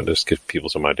piece? Right? Just give people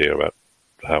some idea about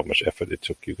how much effort it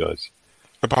took you guys.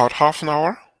 About half an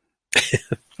hour.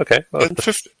 Okay. Well,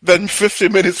 Then 50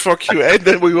 minutes for QA, and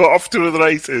then we were off to the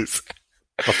races.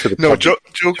 No,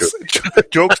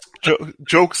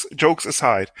 jokes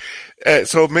aside.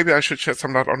 So maybe I should shed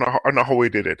some light on how we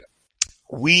did it.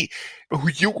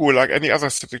 Hugo, like any other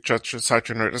static site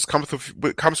generator,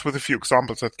 comes with a few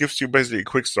examples that gives you basically a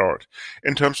quick start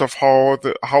in terms of how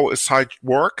a site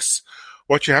works,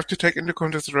 what you have to take into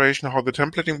consideration, how the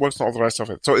templating works, and all the rest of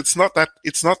it. So it's not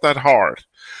that hard.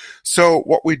 So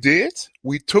what we did,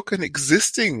 we took an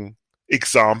existing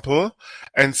example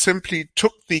and simply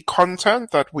took the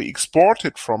content that we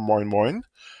exported from MoinMoin,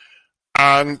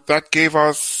 and that gave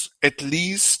us at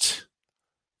least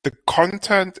the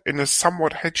content in a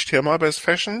somewhat HTML-based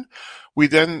fashion. We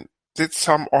then did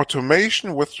some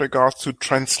automation with regards to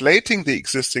translating the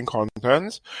existing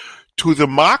content to the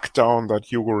markdown that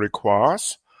Hugo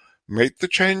requires, made the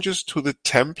changes to the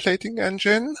templating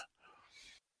engine,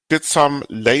 did some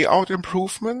layout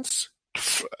improvements,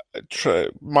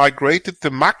 migrated the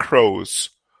macros,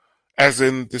 as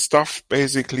in the stuff,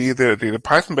 basically the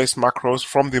Python-based macros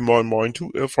from the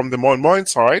MoinMoin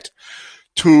side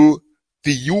to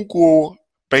the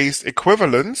Hugo-based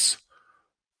equivalents.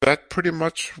 That pretty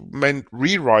much meant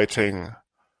rewriting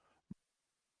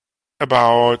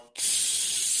about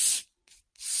 6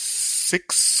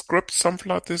 scripts, something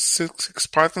like this, six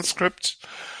Python scripts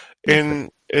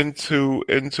into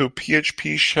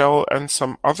PHP shell and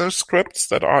some other scripts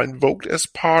that are invoked as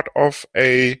part of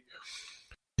a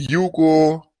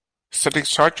Hugo static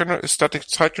site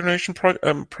generation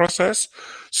process.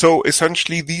 So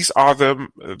essentially, these are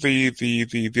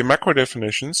the macro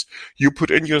definitions you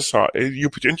put into your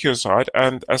site,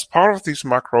 and as part of these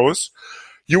macros,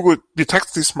 Hugo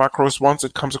detects these macros once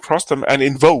it comes across them and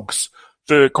invokes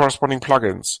the corresponding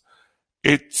plugins.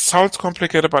 It sounds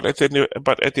complicated, but at the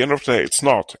end of the day, it's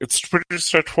not. It's pretty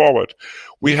straightforward.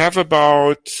 We have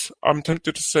I'm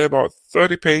tempted to say about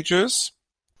 30 pages.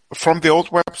 From the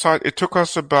old website, it took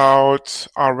us about,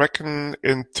 I reckon,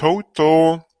 in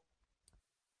total,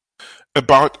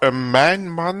 about a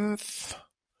man-month,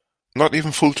 not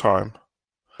even full-time.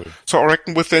 So I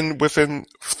reckon within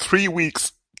 3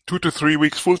 weeks, 2 to 3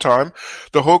 weeks full-time,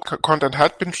 the whole content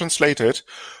had been translated.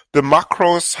 The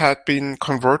macros had been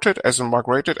converted, as in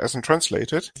migrated, as in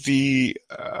translated. The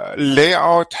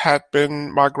layout had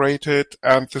been migrated,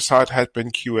 and the site had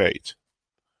been QA'd,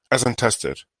 as in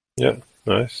tested. Yeah.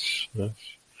 Nice.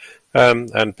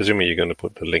 And presumably you're going to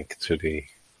put the link to the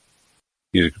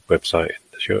user website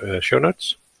in the show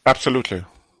notes? Absolutely.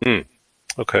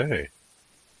 Okay.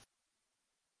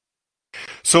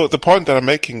 So the point that I'm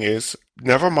making is,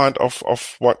 never mind of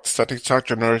what static site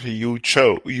generator you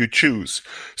choose.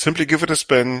 Simply give it a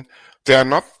spin. They are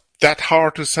not that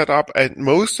hard to set up, and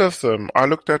most of them, I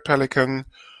looked at Pelican,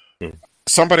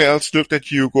 somebody else looked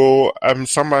at Hugo,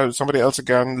 somebody else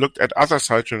again looked at other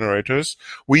site generators.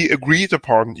 We agreed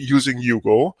upon using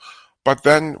Hugo, but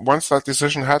then once that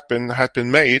decision had been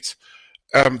made,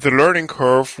 the learning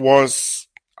curve was,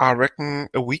 I reckon,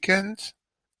 a weekend,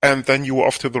 and then you were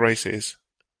off to the races.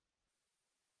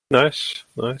 Nice.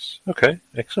 Okay,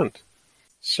 excellent.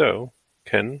 So,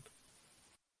 Ken,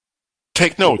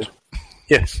 take note.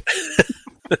 Yes.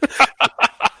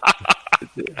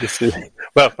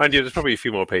 Well, mind you, there's probably a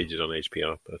few more pages on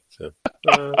HPR, but still,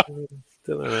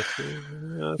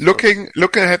 looking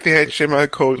at the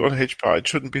HTML code on HPR, it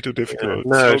shouldn't be too difficult.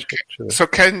 So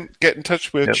Ken, get in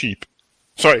touch with cheap.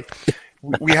 Sorry,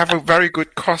 we have a very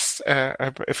good cost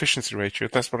efficiency ratio.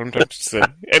 That's what I'm trying to say.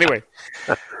 Anyway,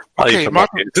 okay,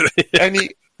 Martin,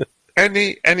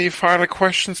 any final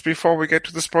questions before we get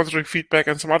to the sponsoring feedback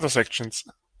and some other sections?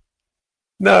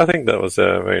 No, I think that was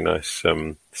a very nice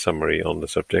summary on the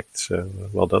subject. So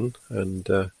well done,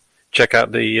 and check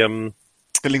out the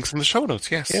links in the show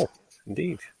notes. Yes,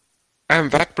 indeed.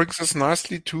 And that brings us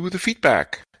nicely to the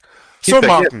feedback. So,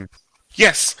 Martin,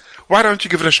 yes, why don't you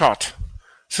give it a shot?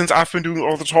 Since I've been doing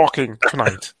all the talking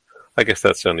tonight. I guess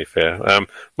that's only fair.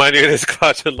 Mind you, it is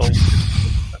quite a long.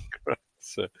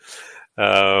 So,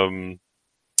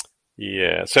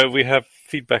 So we have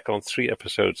feedback on 3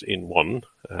 episodes in one,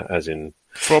 as in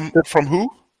from who?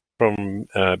 from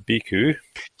Biku.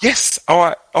 Yes,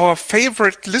 our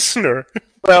favorite listener.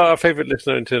 Well, our favorite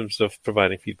listener in terms of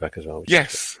providing feedback as well.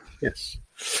 Yes. Yes.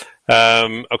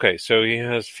 Okay, so he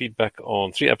has feedback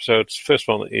on 3 episodes. First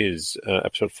one is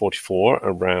episode 44,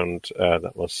 around,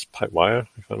 that was Pipewire,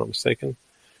 if I'm not mistaken.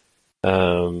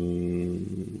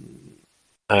 And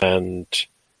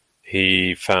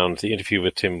he found the interview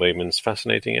with Tim Wayman's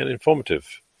fascinating and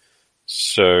informative.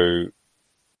 So,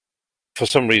 for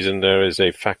some reason, there is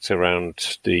a fact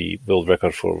around the world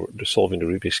record for solving the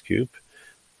Rubik's Cube,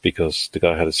 because the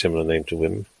guy had a similar name to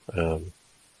Wim.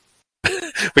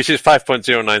 Which is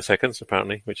 5.09 seconds,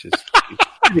 apparently, which is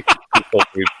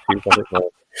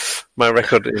my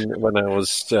record when I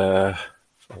was, I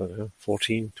don't know,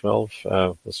 14, 12,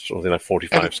 was something like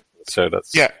 45 seconds. So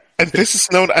that's... Yeah, and this is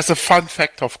known as a fun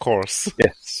fact, of course.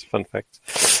 Yes, fun fact.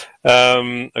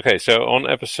 Okay, so on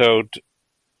episode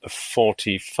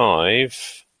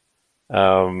 45,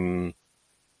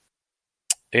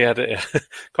 he had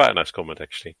quite a nice comment,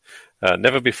 actually.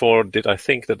 Never before did I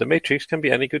think that The Matrix can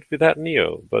be any good without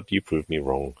Neo, but you proved me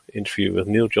wrong. Interview with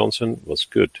Neil Johnson was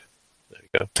good. There you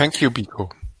go. Thank you,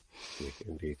 Biko.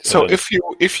 Indeed. So if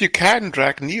you can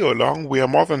drag Neo along, we are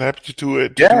more than happy to do a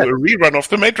rerun of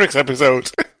the Matrix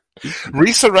episode.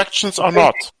 Resurrections or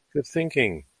not. Good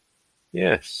thinking.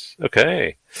 Yes.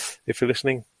 Okay. If you're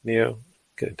listening, Neo,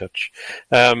 get in touch.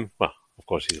 Well, of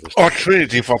course he's listening. Or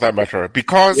Trinity, for that matter,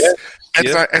 because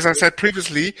as I said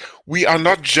previously, we are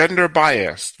not gender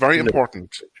biased. Very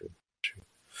important. True.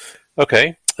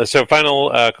 Okay, so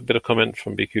final bit of comment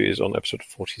from BQ is on episode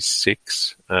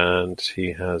 46, and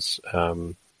he has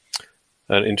an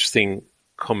interesting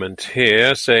comment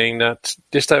here saying that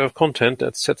this type of content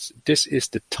this is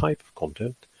the type of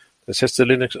content that sets the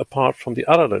Linux apart from the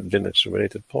other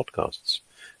Linux-related podcasts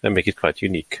and make it quite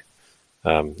unique.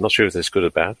 Not sure if that's good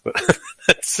or bad, but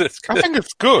it's good. I think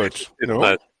it's good. You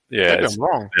know, maybe I'm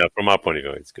wrong. Yeah, from our point of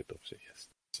view, it's good. Obviously, yes.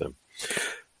 So,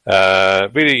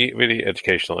 really, really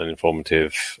educational and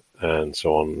informative, and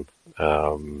so on.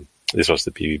 This was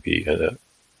the PvP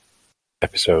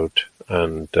episode,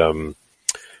 and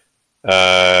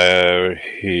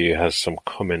he has some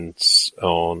comments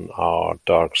on our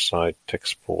dark side tech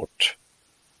support.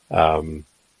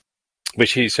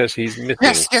 Which he says he's missing.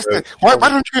 Yes. Why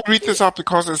don't you read this up,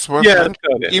 because it's worth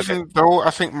mentioning, even though I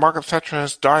think Margaret Thatcher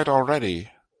has died already.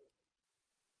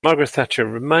 Margaret Thatcher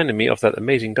reminded me of that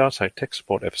amazing Dark Side tech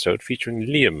support episode featuring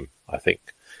Liam, I think,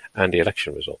 and the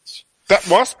election results. That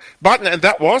was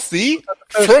the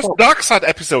first Dark Side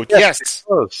episode. Yes. It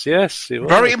was. Yes, it was.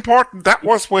 Very important. That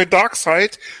was where Dark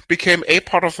Side became a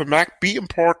part of the Mac, be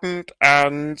important,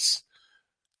 and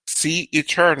C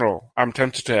eternal, I'm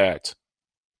tempted to add.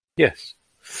 Yes.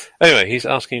 Anyway, he's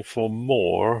asking for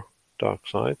more dark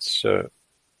sides.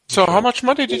 So how much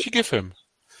money did you give him?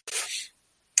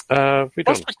 We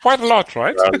must be quite a lot,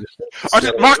 right? Or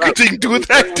did marketing do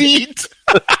that deed?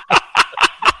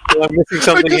 I'm missing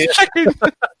something here. Checking.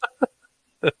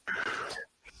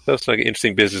 That's like an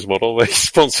interesting business model where you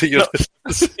sponsor your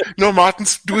listeners. No,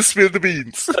 Martins, do spill the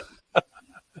beans.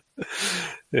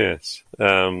 Yes.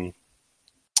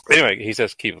 Anyway, he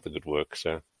says keep up the good work,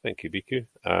 so thank you, Biku.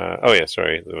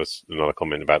 Sorry, there was another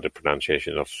comment about the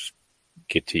pronunciation of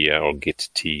Gitia or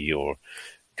Git-T or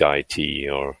Guy-T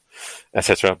or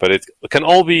etc. But it can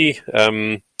all be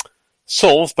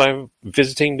solved by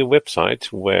visiting the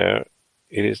website where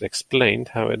it is explained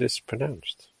how it is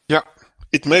pronounced. Yeah,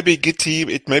 it may be Gitti,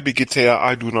 it may be Gitea,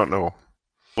 I do not know.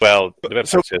 Well, the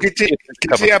website says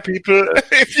Gitea people,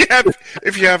 if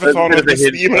you have a thought of this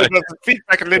email,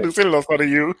 feedback at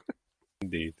Linux.eu.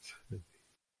 Indeed.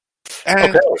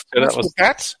 And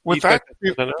okay, with that,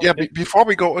 before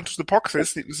we go into the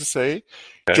boxes, needless to say,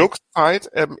 jokes aside,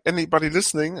 anybody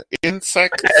listening,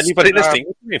 insects,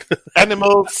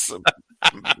 animals,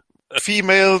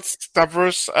 females,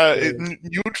 diverse,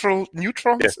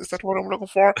 neutrons, is that what I'm looking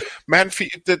for?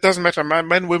 It doesn't matter,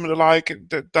 men, women alike,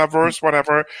 diverse,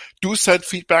 whatever. Do send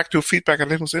feedback to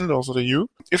feedback@linuxinlaws.eu.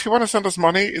 If you want to send us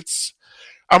money,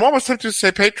 I'm almost tempted to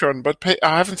say Patreon, but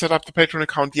I haven't set up the Patreon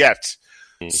account yet.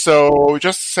 So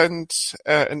just send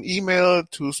an email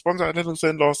to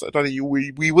sponsor@linuxinlaws.eu.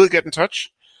 We will get in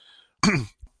touch.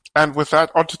 And with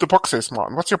that, on to the boxes,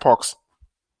 Martin. What's your box?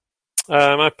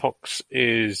 My pox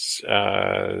is,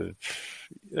 I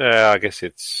guess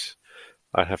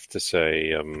I have to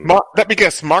say... let me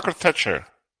guess, Margaret Thatcher.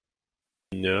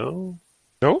 No.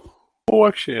 No? Oh,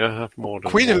 actually, I have more than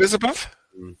Queen one. Elizabeth?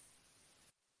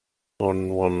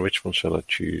 One. Which one shall I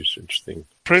choose? Interesting.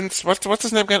 Prince, what's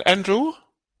his name again? Andrew?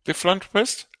 The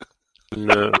philanthropist?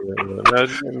 No.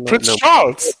 Prince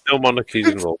Charles? No monarchies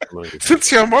involved.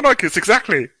 Since you're monarchist,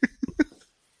 exactly.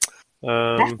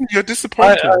 Martin, you're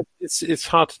disappointing. It's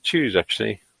hard to choose,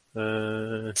 actually.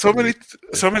 So many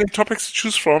topics to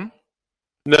choose from.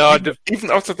 No,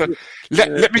 even outside that.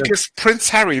 Let me guess. Prince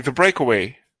Harry, the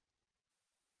breakaway.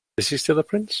 Is he still a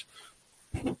prince?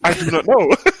 I do not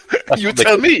know. You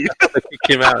tell me. Kick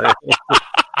him out.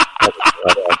 I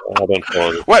don't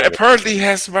follow. Well, apparently he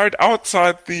has married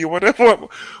outside the whatever.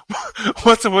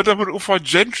 What's the whatever for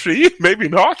gentry? Maybe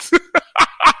not.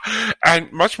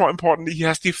 And much more importantly, he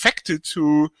has defected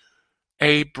to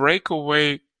a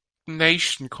breakaway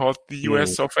nation called the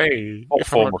US of A.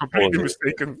 If I'm not completely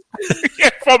mistaken.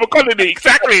 Yeah, former colony,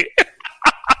 exactly.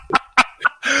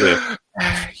 Yeah.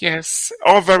 Yes,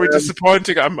 all very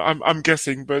disappointing. I'm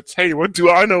guessing, but hey, what do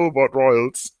I know about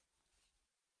royals?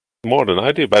 More than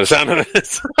I do, by the sound of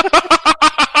it.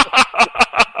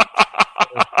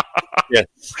 Yes.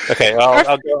 Okay,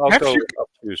 I'll go.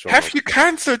 Have you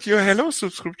cancelled your Hello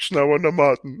subscription, I wonder,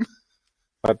 Martin?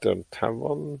 I don't have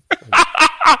one.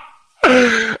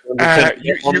 Martin,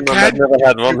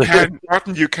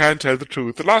 you can tell the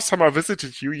truth. The last time I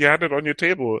visited you, you had it on your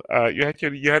table. You had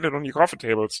it on your coffee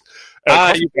tables.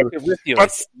 You brought it with you.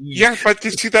 But but you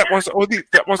see, that was only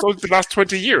the last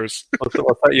 20 years. Was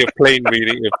that your plane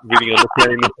reading on the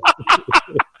plane?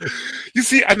 You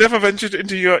see, I never ventured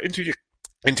into your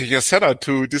cellar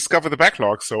to discover the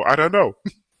backlog, so I don't know.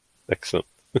 Excellent.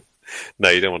 No,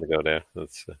 you don't want to go there.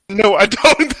 No, I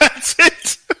don't. That's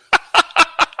it.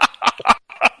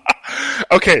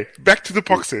 Okay, back to the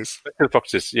boxes.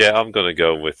 Yeah, I'm going to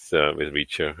go with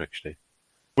Reacher, actually.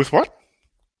 With what?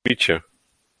 Reacher.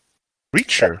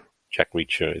 Reacher? Jack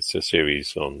Reacher. It's a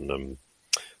series on...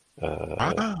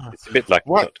 It's a bit like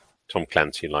what? Tom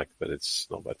Clancy, but it's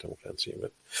not by Tom Clancy.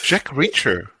 But Jack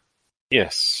Reacher?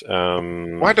 Yes.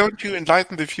 Why don't you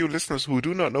enlighten the few listeners who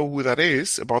do not know who that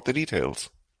is about the details?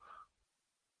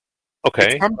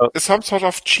 Okay. It's some sort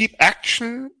of cheap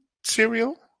action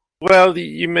serial? Well,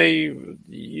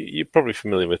 you're probably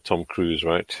familiar with Tom Cruise,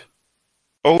 right?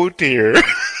 Oh dear.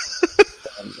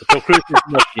 Tom Cruise is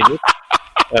not in it,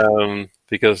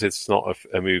 because it's not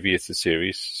a movie, it's a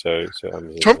series. So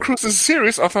Tom Cruise is a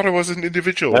series? I thought it was an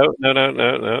individual.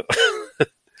 No.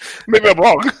 Maybe I'm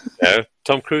wrong. No,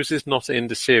 Tom Cruise is not in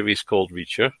the series called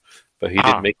Reacher, but he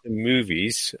did make the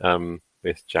movies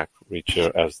with Jack Reacher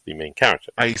as the main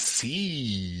character. I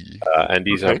see. And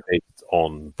these are based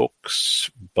on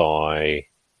books by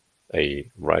a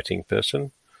writing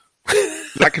person.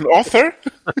 Like an author?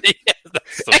 Yeah,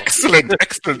 excellent.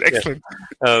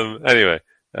 Yeah. Anyway,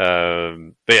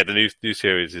 but yeah, the new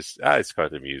series is it's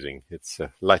quite amusing. It's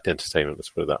light entertainment, let's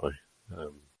put it that way.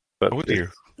 But oh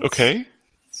dear. Okay.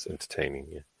 It's entertaining,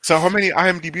 yeah. So how many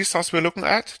IMDb stars we're looking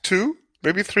at? 2?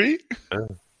 Maybe 3?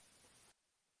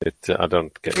 I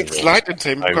don't get it's light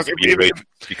entertainment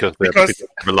because they're pretty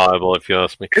reliable, if you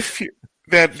ask me.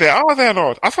 They're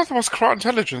not. I thought there was crowd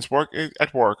intelligence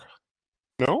at work.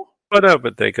 No? Oh, no,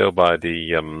 but they go by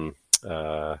the...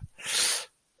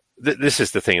 this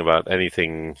is the thing about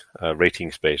anything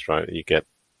ratings-based, right? You get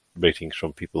ratings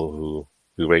from people who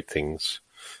rate things,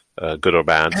 good or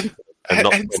bad. And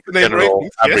not general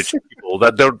ratings, average people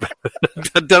that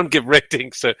don't give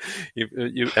ratings, so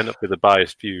you end up with a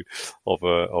biased view of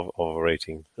a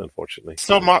rating, unfortunately.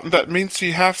 So, Martin, that means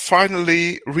you have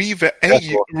finally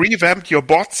revamped your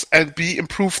bots and B,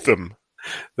 improved them.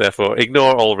 Therefore,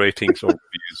 ignore all ratings or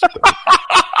reviews.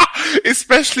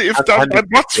 Especially if done by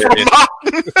bots from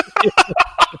Martin.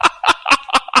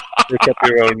 Make up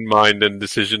your own mind and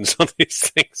decisions on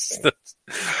these things.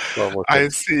 I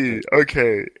see.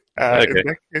 Okay. Okay. In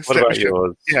that case, what about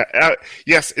yours? Yeah.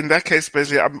 Yes. In that case,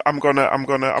 basically, I'm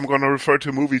gonna refer to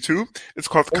a movie too. It's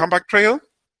called Comeback Trail.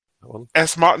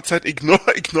 As Martin said,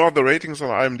 ignore the ratings on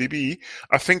IMDb.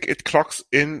 I think it clocks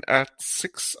in at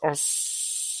 6 or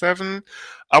 7.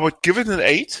 I would give it an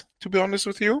 8, to be honest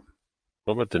with you.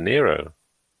 Robert De Niro.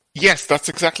 Yes, that's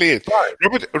exactly it. Right.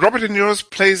 Robert De Niro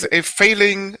plays a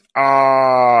failing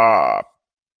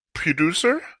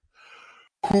producer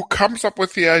who comes up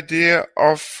with the idea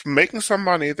of making some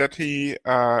money that he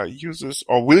uses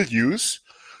or will use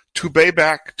to pay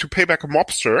back a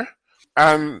mobster,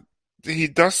 and he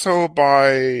does so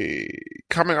by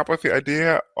coming up with the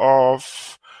idea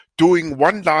of doing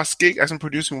one last gig, as in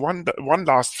producing one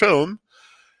last film,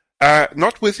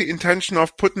 not with the intention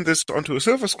of putting this onto a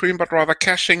silver screen, but rather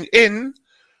cashing in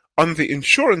on the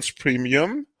insurance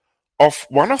premium of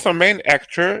one of the main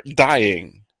actor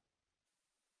dying.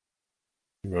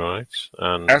 Right.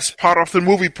 And as part of the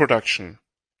movie production.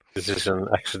 This is an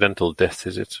accidental death,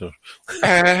 is it? Or?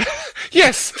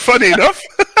 Yes, funny enough.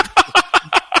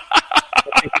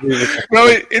 No,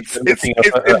 it's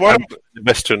one of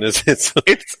Western is it?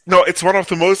 it's one of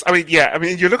the most. I mean, yeah. I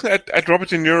mean, you're looking at Robert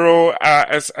De Niro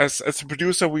as a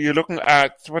producer. Where you're looking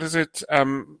at what is it?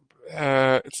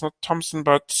 It's not Thompson,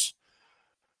 but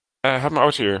help me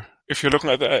out here. If you're looking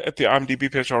at the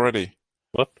IMDb page already.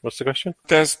 What's the question?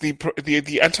 There's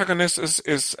the antagonist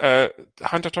is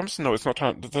Hunter Thompson. No, it's not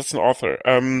Hunter. That's an author.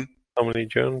 Tommy Lee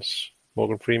Jones,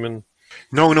 Morgan Freeman.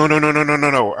 No. Let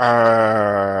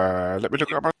me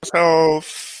look at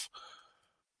myself.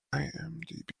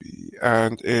 IMDb,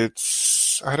 and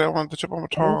it's I don't want the tip on my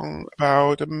tongue.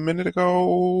 About a minute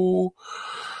ago,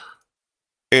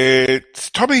 it's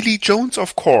Tommy Lee Jones,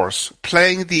 of course,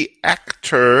 playing the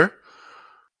actor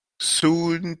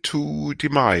soon to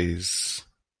demise.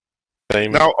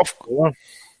 Now,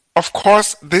 of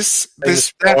course, this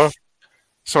death.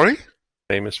 Sorry.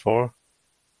 Famous for?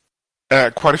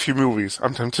 Quite a few movies.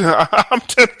 I'm tempted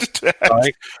to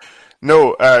add.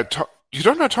 No, you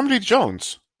don't know Tommy Lee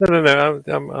Jones? No.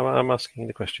 I'm asking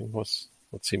the question. What's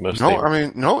he most? No, famous? I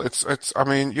mean, no. It's. I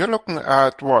mean, you're looking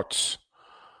at what?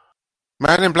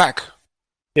 Man in Black.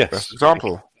 Yes. Best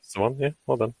example. That's the one. Yeah.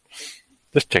 Well done.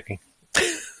 Just checking.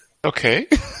 Okay.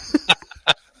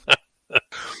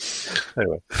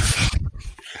 Anyway.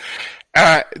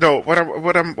 No, what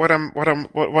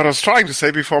I was trying to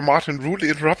say before Martin rudely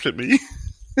interrupted me.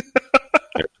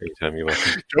 Tell me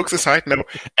what. Jokes aside, no.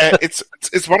 It's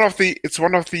one of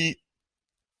the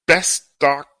best,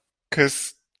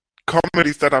 darkest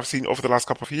comedies that I've seen over the last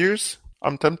couple of years.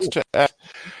 I'm tempted to add.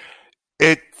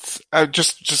 It's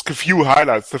just a few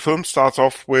highlights. The film starts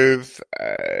off with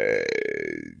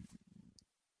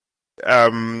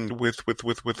Robert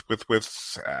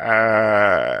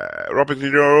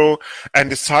De Niro and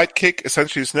his sidekick,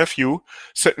 essentially his nephew,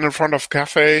 sitting in front of a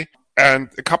cafe, and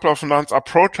a couple of nuns are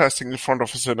protesting in front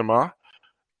of a cinema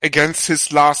against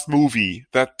his last movie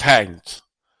that tanked.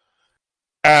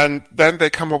 And then they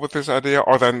come up with this idea,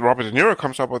 or then Robert De Niro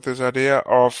comes up with this idea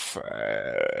of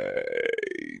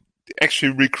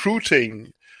actually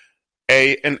recruiting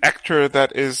an actor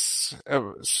that is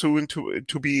soon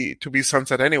to be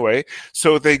sunset anyway.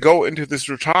 So they go into this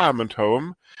retirement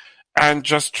home and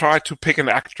just try to pick an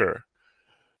actor.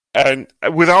 And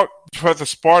without further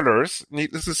spoilers,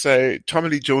 needless to say, Tommy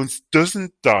Lee Jones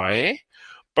doesn't die,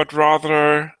 but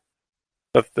rather.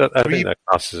 I think that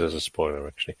passes as a spoiler,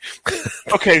 actually.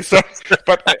 Okay, so,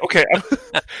 but okay,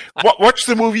 watch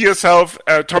the movie yourself.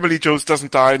 Tommy Lee Jones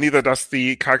doesn't die, neither does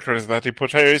the character that he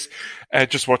portrays.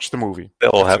 Just watch the movie. They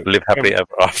all live happily ever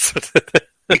after.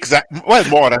 Exactly. Well,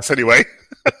 more or less, anyway.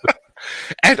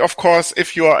 And of course,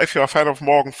 if you're a fan of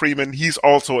Morgan Freeman, he's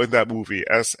also in that movie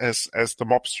as the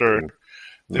mobster.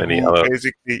 Many other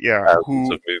basically,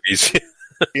 who movies.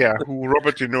 Who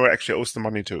Robert De Niro actually owes the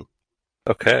money to.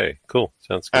 Okay, cool.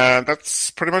 Sounds good. And that's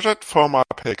pretty much it for my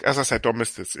pick. As I said, don't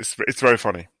miss this. It's very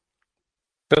funny.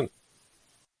 Good.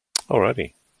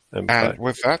 Alrighty. And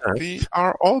with that, we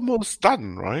are almost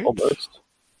done, right? Almost.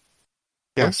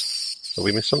 Yes. Have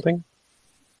we missed something?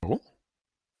 Oh.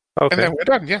 Okay. And then we're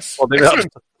done, yes. Well,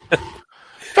 excellent.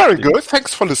 Very good.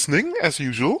 Thanks for listening, as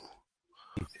usual.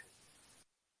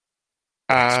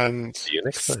 And see you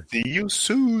next time. See you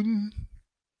soon.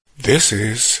 This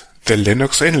is the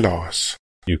Linux Inlaws.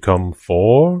 You come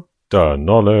for the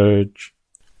knowledge,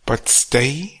 but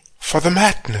stay for the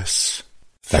madness.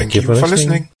 Thank you for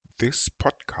listening. This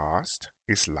podcast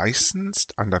is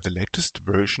licensed under the latest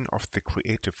version of the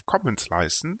Creative Commons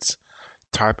license,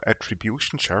 type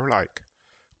Attribution Share Alike.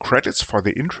 Credits for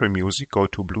the intro music go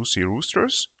to Blue Sea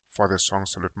Roosters for their song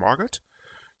Solid Market,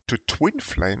 to Twin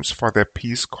Flames for their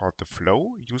piece called The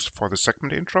Flow, used for the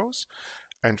segment intros,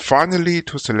 and finally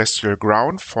to Celestial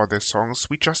Ground for their song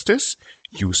Sweet Justice,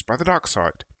 used by the Dark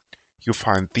Side. You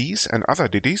find these and other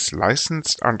ditties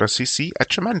licensed under CC at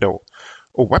Jamendo,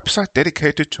 a website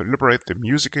dedicated to liberate the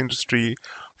music industry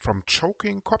from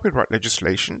choking copyright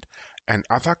legislation and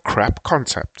other crap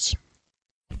concepts.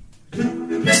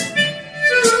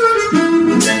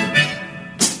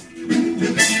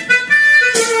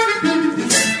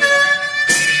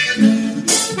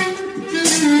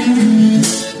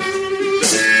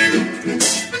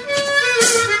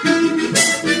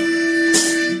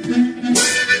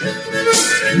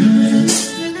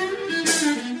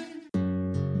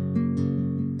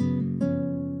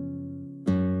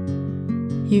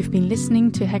 You've been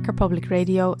listening to Hacker Public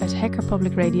Radio at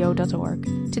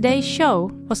hackerpublicradio.org. Today's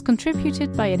show was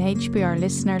contributed by an HPR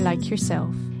listener like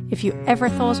yourself. If you ever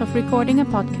thought of recording a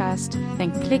podcast,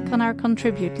 then click on our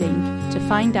contribute link to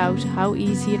find out how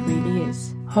easy it really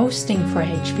is. Hosting for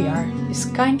HPR is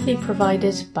kindly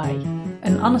provided by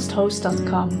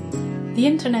anhonesthost.com. the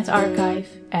Internet Archive,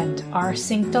 and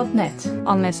rsync.net.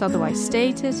 Unless otherwise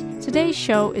stated, today's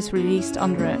show is released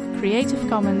under a Creative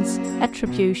Commons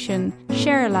Attribution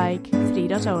Share Alike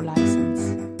 3.0 license.